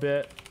 ran though a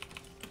bit.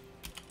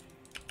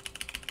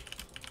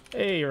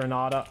 Hey,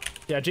 Renata.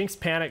 Yeah, Jinx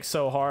panicked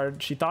so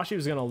hard. She thought she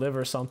was going to live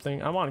or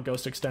something. I'm on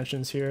ghost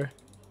extensions here.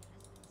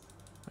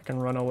 I can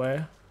run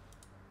away.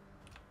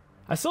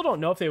 I still don't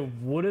know if they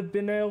would have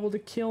been able to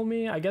kill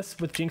me. I guess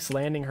with Jinx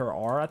landing her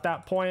R at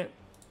that point.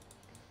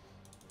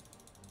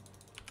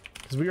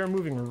 Because we were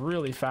moving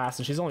really fast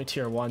and she's only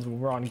tier 1s, but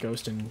we're on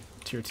ghost and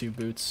tier 2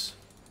 boots.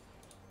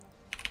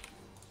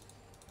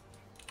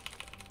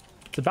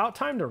 It's about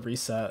time to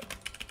reset.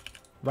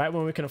 Right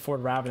when we can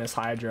afford Ravenous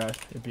Hydra,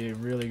 it'd be a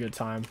really good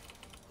time.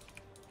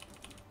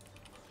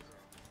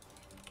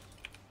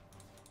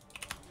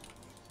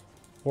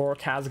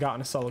 Warwick has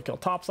gotten a solo kill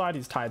topside.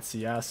 He's tied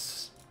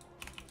CS.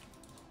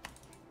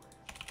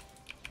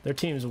 Their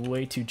team is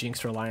way too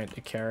Jinx reliant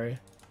to carry.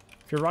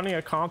 If you're running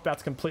a comp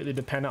that's completely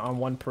dependent on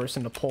one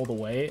person to pull the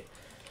weight,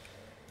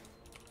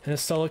 in a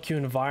solo queue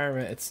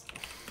environment, it's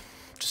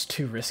just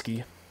too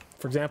risky.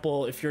 For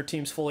example, if your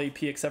team's full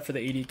AP except for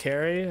the AD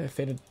carry, if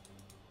they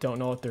don't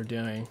know what they're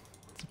doing,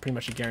 it's pretty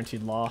much a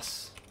guaranteed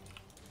loss.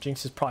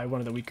 Jinx is probably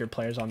one of the weaker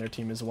players on their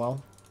team as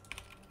well.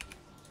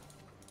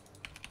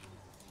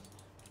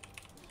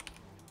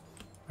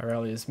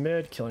 Aurelia's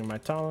mid, killing my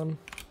Talon.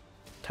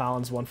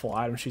 Talon's one full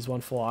item, she's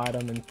one full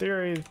item. In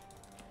theory,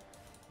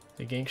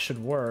 the gank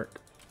should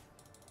work.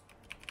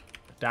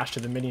 Dash to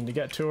the minion to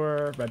get to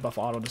her, red buff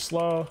auto to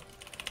slow.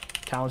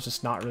 Talon's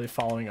just not really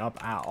following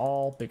up at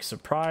all. Big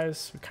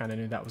surprise. We kind of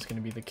knew that was going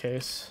to be the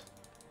case.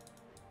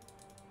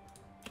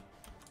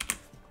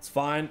 It's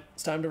fine.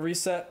 It's time to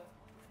reset.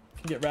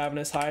 Get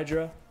Ravenous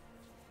Hydra.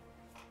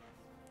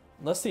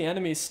 Unless the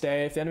enemies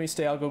stay. If the enemies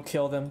stay, I'll go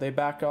kill them. They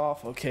back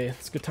off. Okay,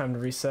 it's a good time to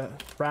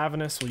reset.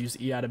 Ravenous, we'll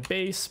use E out of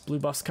base. Blue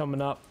buff's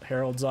coming up.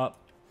 Herald's up.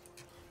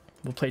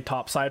 We'll play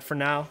topside for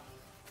now.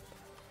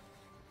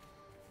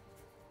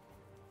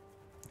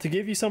 To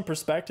give you some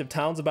perspective,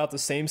 Talon's about the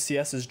same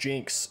CS as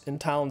Jinx,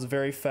 and Talon's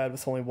very fed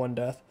with only 1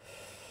 death.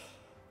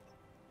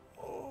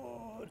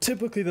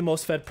 Typically, the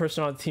most fed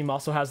person on the team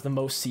also has the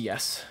most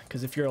CS,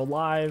 because if you're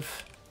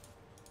alive,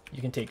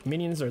 you can take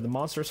minions or the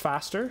monsters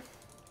faster.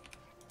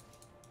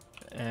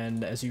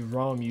 And as you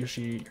roam,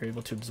 usually you're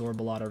able to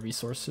absorb a lot of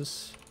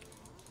resources.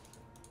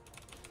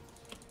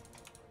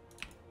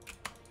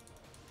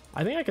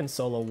 I think I can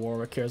solo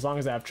Warwick here as long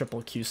as I have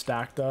triple Q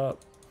stacked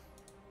up.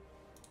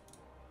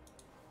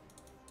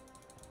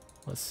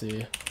 Let's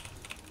see.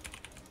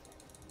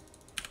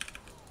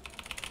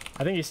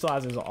 I think he still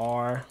has his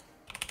R.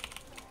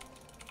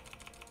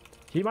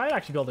 He might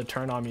actually be able to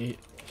turn on me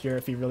here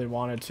if he really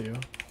wanted to.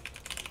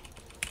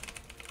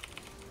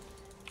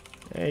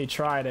 Yeah, he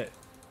tried it.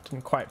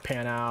 Didn't quite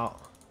pan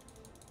out.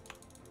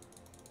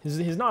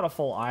 He's not a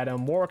full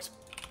item. Warwick's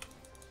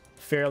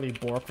fairly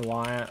Bork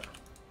reliant.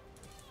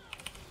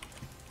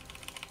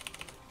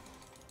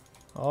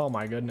 Oh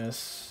my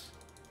goodness.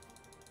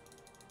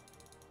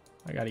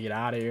 I gotta get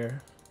out of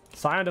here.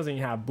 Sion doesn't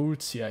even have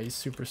boots yet. He's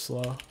super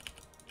slow.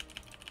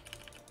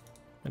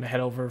 Gonna head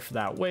over for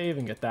that wave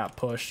and get that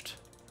pushed.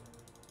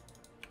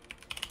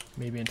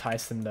 Maybe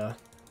entice them to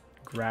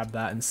grab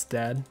that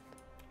instead.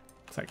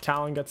 Looks like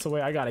Talon gets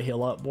away. I gotta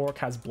heal up. Warwick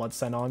has Blood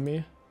Scent on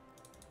me.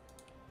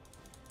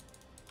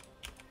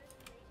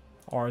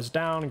 R is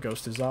down.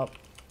 Ghost is up.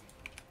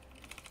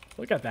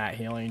 Look at that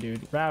healing,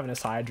 dude.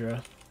 Ravenous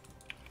Hydra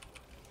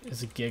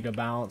is giga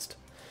balanced.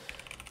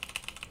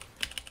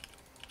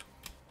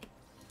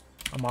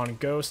 I'm on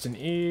Ghost and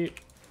E.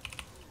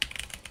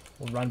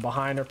 We'll run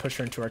behind her, push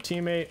her into our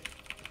teammate.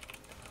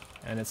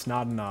 And it's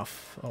not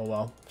enough. Oh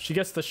well. She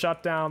gets the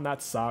shutdown.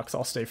 That sucks.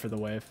 I'll stay for the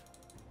wave.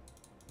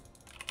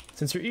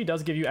 Since your E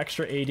does give you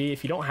extra AD,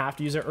 if you don't have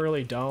to use it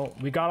early, don't.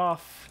 We got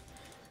off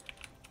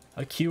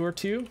a Q or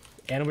two,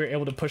 and we were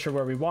able to push her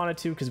where we wanted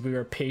to because we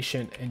were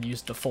patient and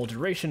used the full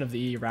duration of the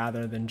E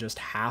rather than just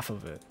half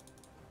of it.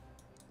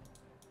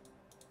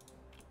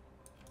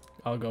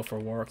 I'll go for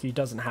Warwick. He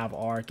doesn't have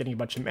R. Getting a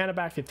bunch of mana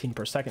back, 15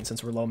 per second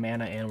since we're low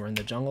mana and we're in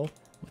the jungle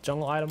with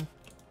jungle item.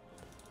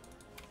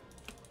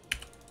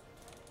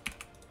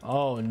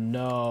 Oh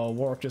no,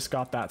 Warwick just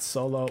got that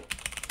solo.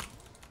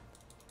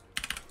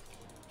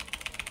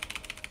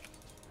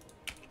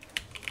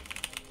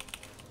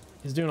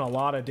 He's doing a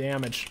lot of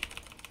damage.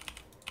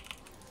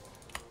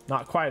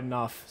 Not quite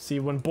enough. See,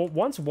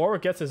 once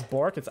Warwick gets his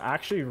Bork, it's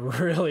actually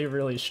really,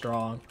 really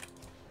strong.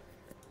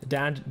 The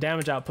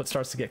damage output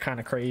starts to get kind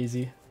of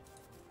crazy.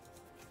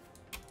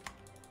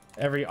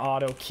 Every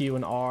auto Q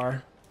and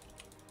R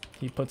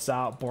he puts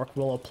out, Bork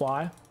will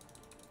apply.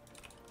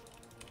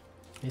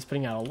 He's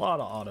putting out a lot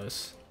of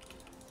autos.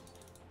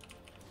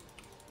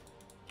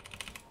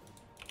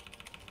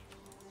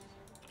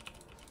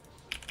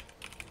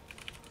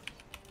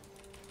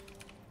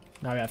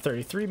 Now we have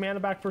 33 mana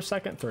back per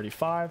second,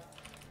 35.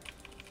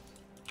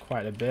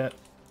 Quite a bit.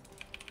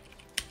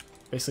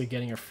 Basically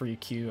getting a free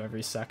Q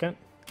every second.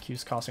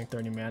 Q's costing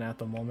 30 mana at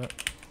the moment.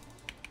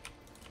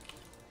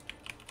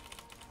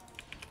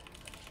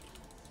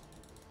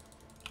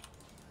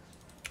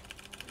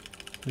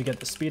 We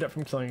get the speed up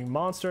from killing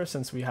monster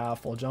since we have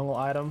full jungle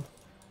item.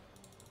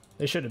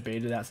 They should have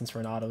baited that since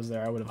Renato's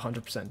there. I would have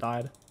 100%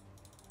 died.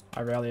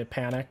 Irelia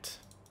panicked.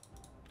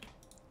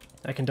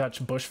 I can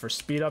touch bush for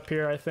speed up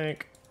here, I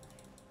think.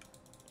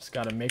 Just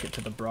gotta make it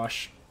to the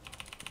brush.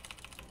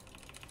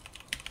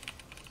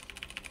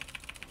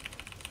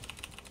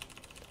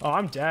 Oh,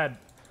 I'm dead.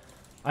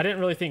 I didn't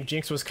really think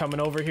Jinx was coming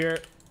over here.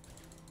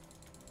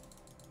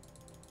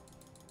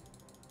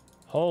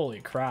 Holy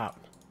crap.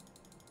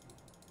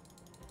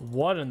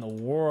 What in the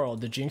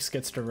world? The Jinx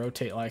gets to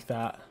rotate like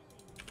that.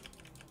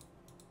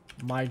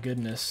 My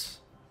goodness.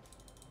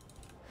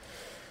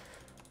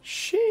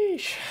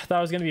 Sheesh. Thought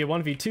it was going to be a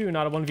 1v2,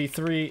 not a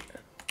 1v3.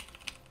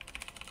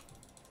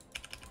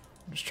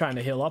 Just trying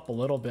to heal up a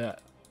little bit.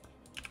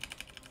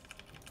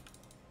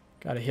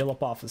 Gotta heal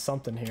up off of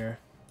something here.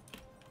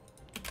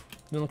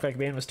 Didn't look like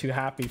Vayne was too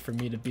happy for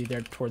me to be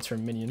there towards her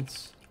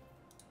minions.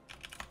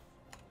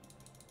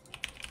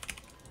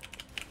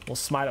 We'll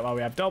smite it while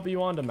we have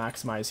W on to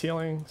maximize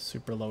healing.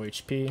 Super low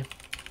HP. And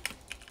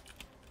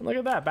look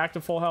at that, back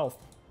to full health.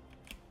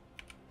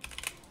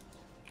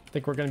 I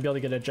think we're going to be able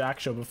to get a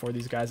JAK'SHO before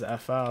these guys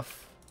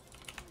FF.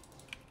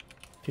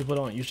 People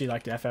don't usually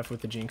like to FF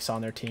with the Jinx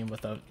on their team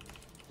with a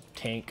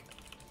tank.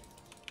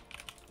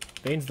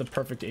 Vayne's the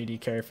perfect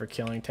AD carry for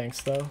killing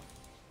tanks though.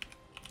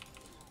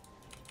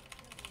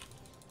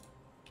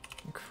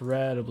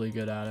 Incredibly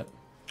good at it.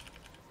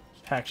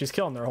 Heck, she's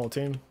killing their whole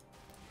team.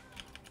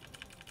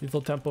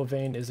 Lethal Tempo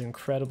Vayne is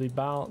incredibly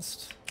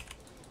balanced.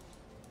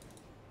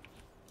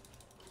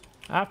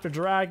 After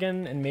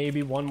Dragon and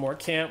maybe one more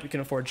camp, we can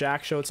afford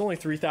JAK'SHO. It's only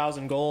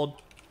 3,000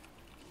 gold.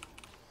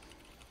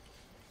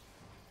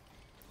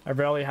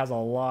 Irelia has a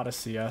lot of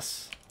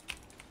CS.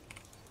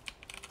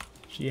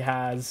 She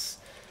has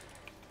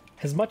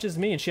as much as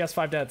me, and she has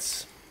 5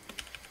 deaths.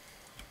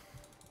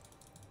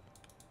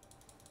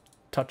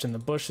 Touching the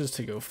bushes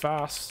to go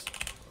fast.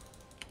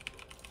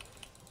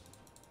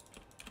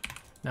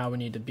 Now we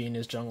need to be in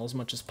his jungle as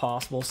much as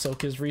possible,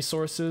 soak his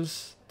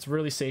resources. It's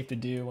really safe to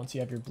do once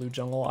you have your blue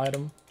jungle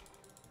item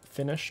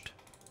finished.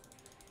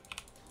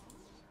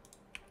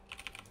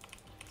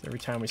 Every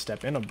time we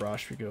step in a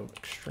brush, we go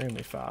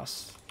extremely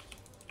fast.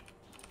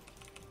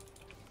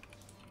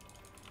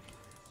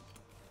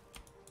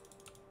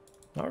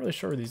 Not really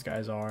sure where these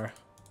guys are.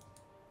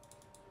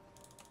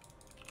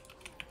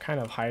 Kind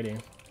of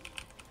hiding.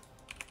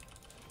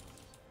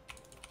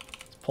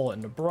 Let's pull it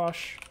into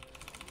brush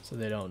so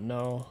they don't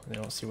know. They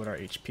don't see what our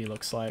HP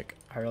looks like.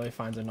 Irelia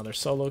finds another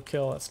solo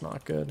kill. That's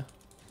not good.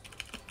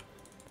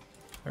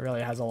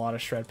 Irelia has a lot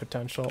of shred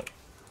potential.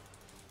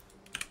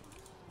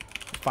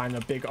 Find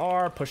a big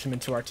R, push him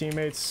into our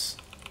teammates.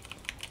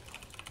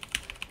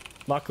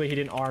 Luckily he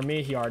didn't R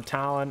me, he R'd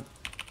Talon.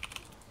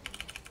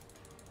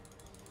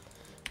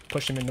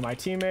 Push him into my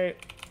teammate.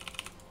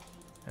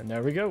 And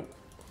there we go.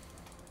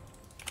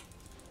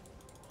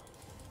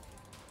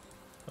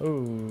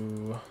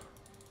 Ooh.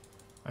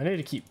 I need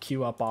to keep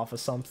Q up off of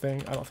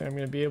something. I don't think I'm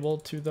going to be able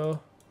to though.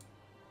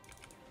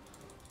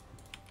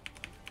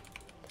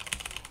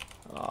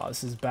 Oh,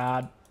 this is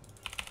bad.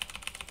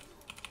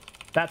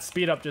 That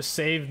speed up just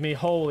saved me.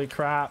 Holy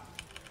crap.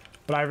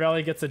 But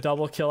Irelia gets a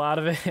double kill out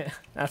of it.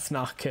 That's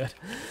not good.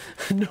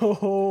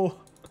 No.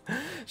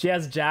 She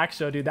has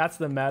JAK'SHO, dude. That's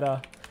the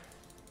meta.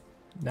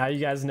 Now you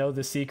guys know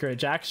the secret.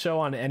 JAK'SHO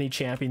on any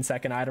champion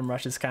second item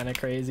rush is kind of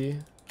crazy.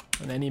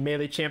 And any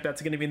melee champ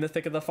that's going to be in the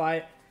thick of the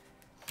fight.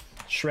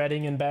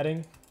 Shredding and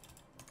betting.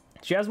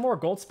 She has more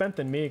gold spent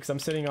than me because I'm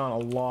sitting on a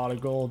lot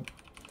of gold.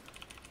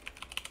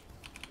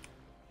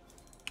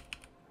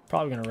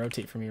 Probably going to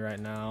rotate for me right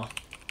now.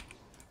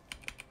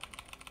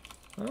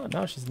 Oh,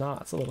 no, she's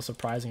not. It's a little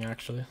surprising,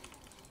 actually.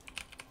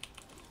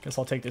 Guess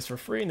I'll take this for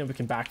free, and then we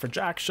can back for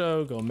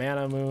JAK'SHO, go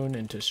Mana Moon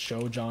into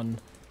Shojun,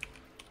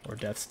 or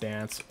Death's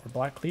Dance, or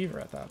Black Cleaver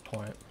at that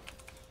point.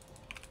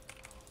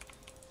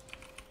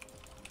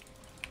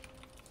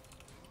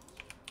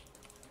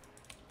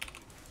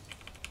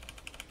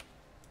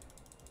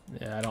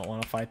 Yeah, I don't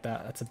want to fight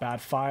that. That's a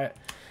bad fight.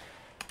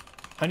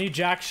 I need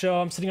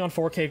JAK'SHO. I'm sitting on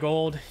 4k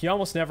gold. You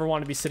almost never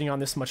want to be sitting on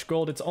this much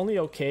gold. It's only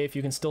okay if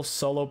you can still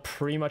solo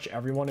pretty much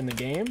everyone in the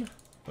game.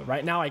 But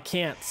right now I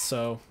can't,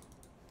 so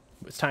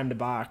it's time to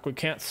back. We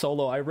can't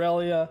solo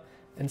Irelia,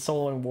 and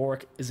soloing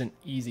Warwick isn't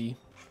easy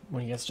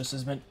when he gets just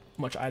as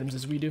much items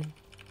as we do.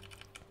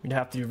 We'd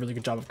have to do a really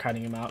good job of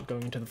kiting him out.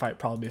 Going into the fight,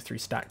 probably a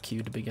 3-stack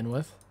Q to begin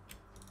with.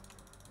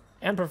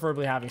 And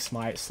preferably having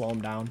Smite slow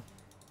him down.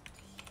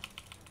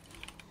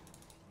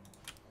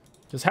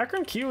 Because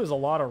Hecarim Q is a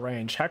lot of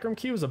range. Hecarim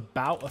Q is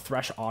about a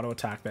Thresh auto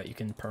attack that you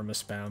can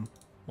perma-spam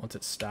once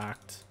it's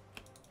stacked.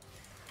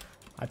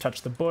 I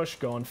touch the bush,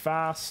 going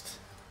fast.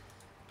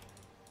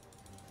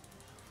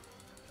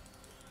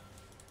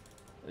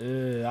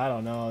 I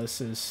don't know. This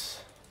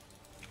is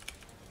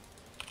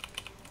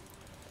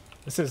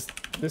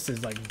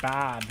like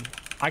bad.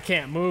 I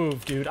can't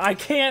move, dude. I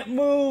can't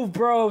move,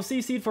 bro.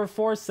 CC'd for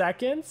 4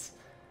 seconds.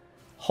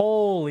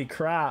 Holy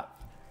crap.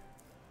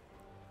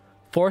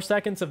 4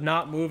 seconds of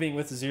not moving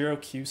with 0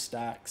 Q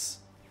stacks.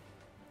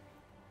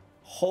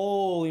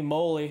 Holy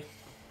moly.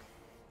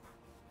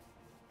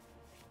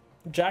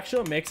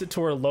 JAK'SHO makes it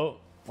to her low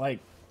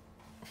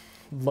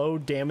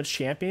damage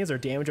champions or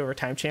damage over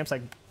time champs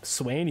like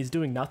Swain. He's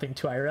doing nothing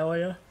to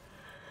Irelia.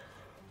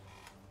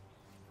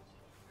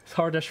 It's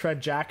hard to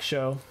shred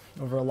JAK'SHO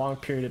over a long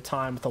period of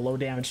time with a low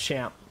damage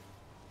champ.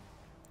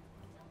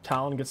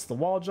 Talon gets the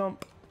wall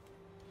jump.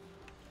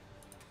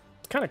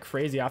 Kind of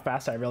crazy how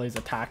fast Irelia's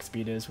attack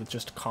speed is with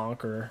just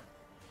Conqueror.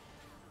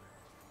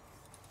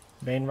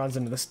 Vayne runs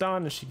into the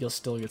stun and she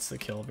still gets the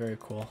kill. Very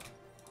cool.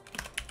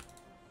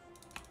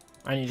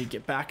 I need to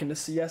get back into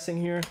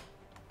CSing here.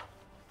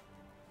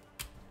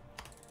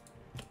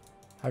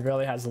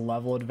 Irelia has a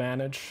level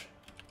advantage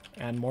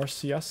and more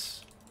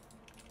CS.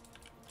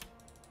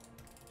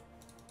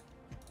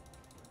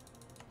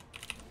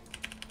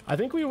 I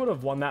think we would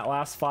have won that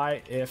last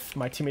fight if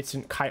my teammates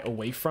didn't kite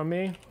away from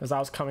me. As I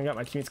was coming up,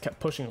 my teammates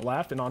kept pushing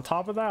left, and on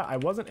top of that, I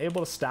wasn't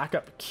able to stack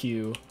up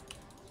Q.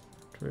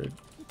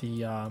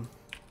 The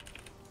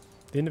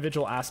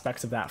individual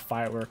aspects of that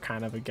fight were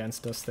kind of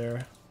against us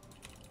there.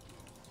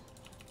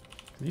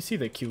 You see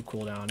the Q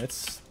cooldown,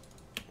 it's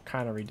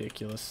kind of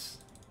ridiculous.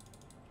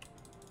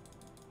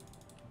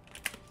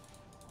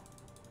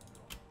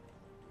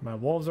 My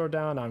wolves are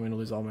down, now I'm going to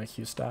lose all my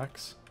Q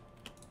stacks.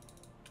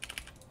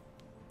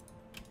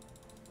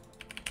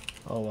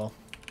 Oh well.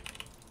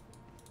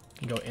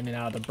 Can go in and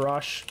out of the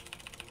brush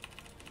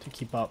to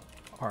keep up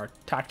our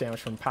attack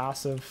damage from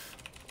passive.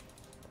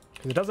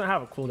 Because it doesn't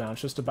have a cooldown,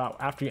 it's just about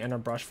after you enter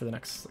brush for the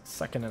next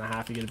second and a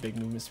half, you get a big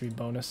movement speed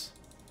bonus.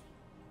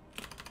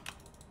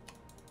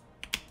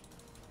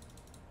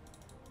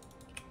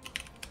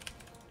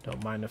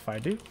 Don't mind if I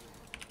do.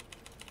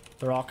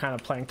 They're all kind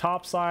of playing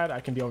topside. I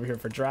can be over here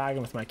for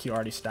dragon with my Q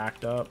already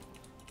stacked up.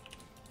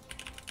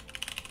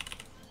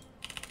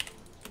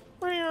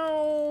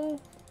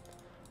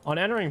 On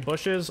entering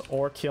bushes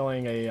or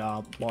killing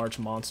a large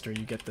monster,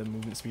 you get the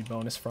movement speed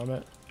bonus from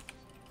it.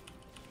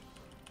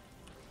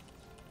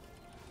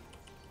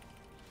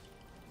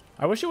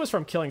 I wish it was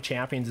from killing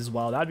champions as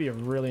well. That'd be a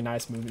really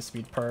nice movement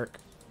speed perk.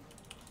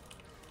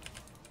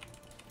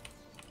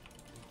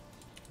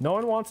 No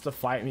one wants to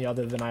fight me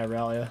other than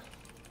Irelia.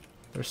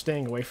 They're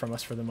staying away from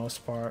us for the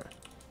most part.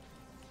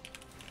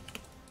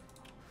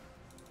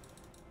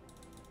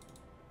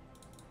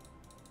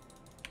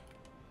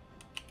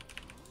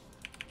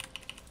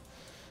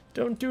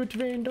 Don't do it,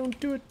 Vayne. Don't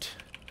do it.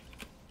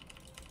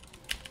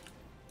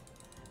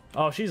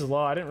 Oh, she's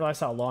low. I didn't realize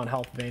how low on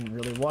health Vayne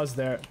really was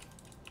there.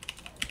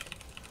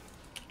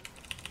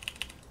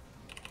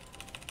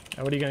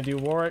 And what are you going to do,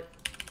 Warwick?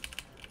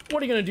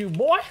 What are you going to do,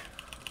 boy?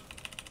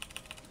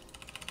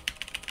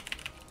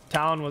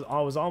 Talon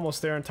was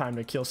almost there in time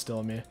to kill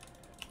still me.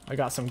 I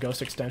got some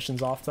ghost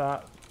extensions off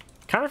that.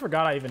 Kind of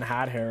forgot I even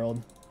had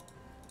Herald.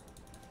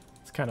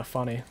 It's kind of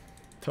funny.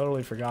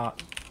 Totally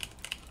forgot.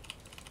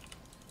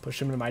 Push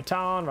him into my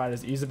Talon right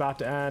as E's about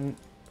to end.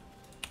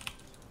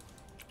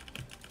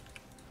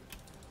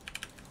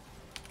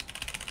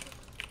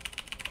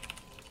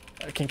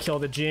 I can kill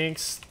the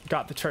Jinx.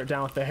 Got the turret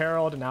down with the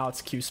Herald, and now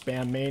it's Q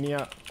spam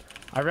mania.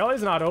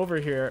 Irelia's not over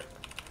here,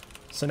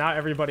 so now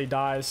everybody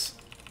dies.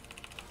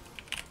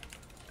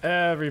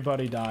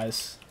 Everybody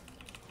dies.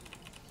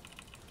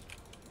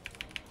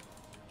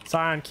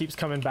 Sion keeps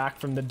coming back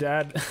from the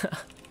dead.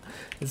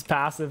 His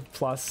passive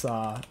plus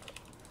her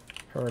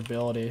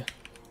ability.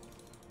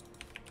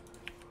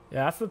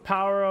 Yeah, that's the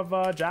power of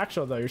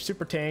JAK'SHO though. You're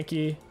super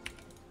tanky.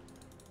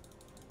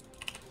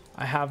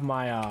 I have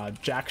my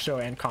JAK'SHO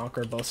and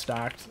Conquer both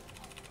stacked.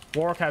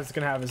 Warwick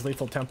gonna have his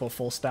Lethal Tempo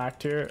full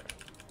stacked here.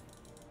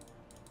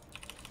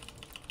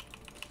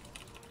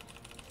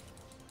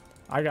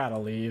 I gotta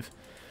leave.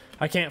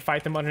 I can't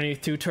fight them underneath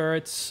 2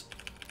 turrets.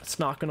 It's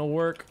not gonna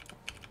work.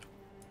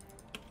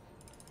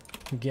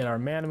 Get our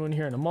mana moon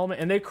here in a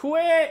moment, and they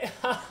quit.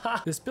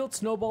 This build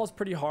snowballs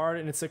pretty hard,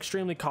 and it's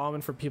extremely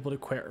common for people to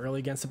quit early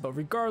against it, but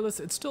regardless,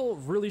 it's still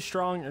really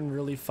strong and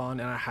really fun,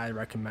 and I highly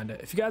recommend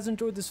it. If you guys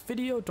enjoyed this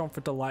video, don't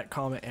forget to like,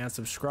 comment, and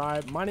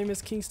subscribe. My name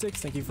is KingSticks.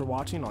 Thank you for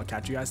watching, and I'll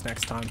catch you guys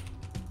next time.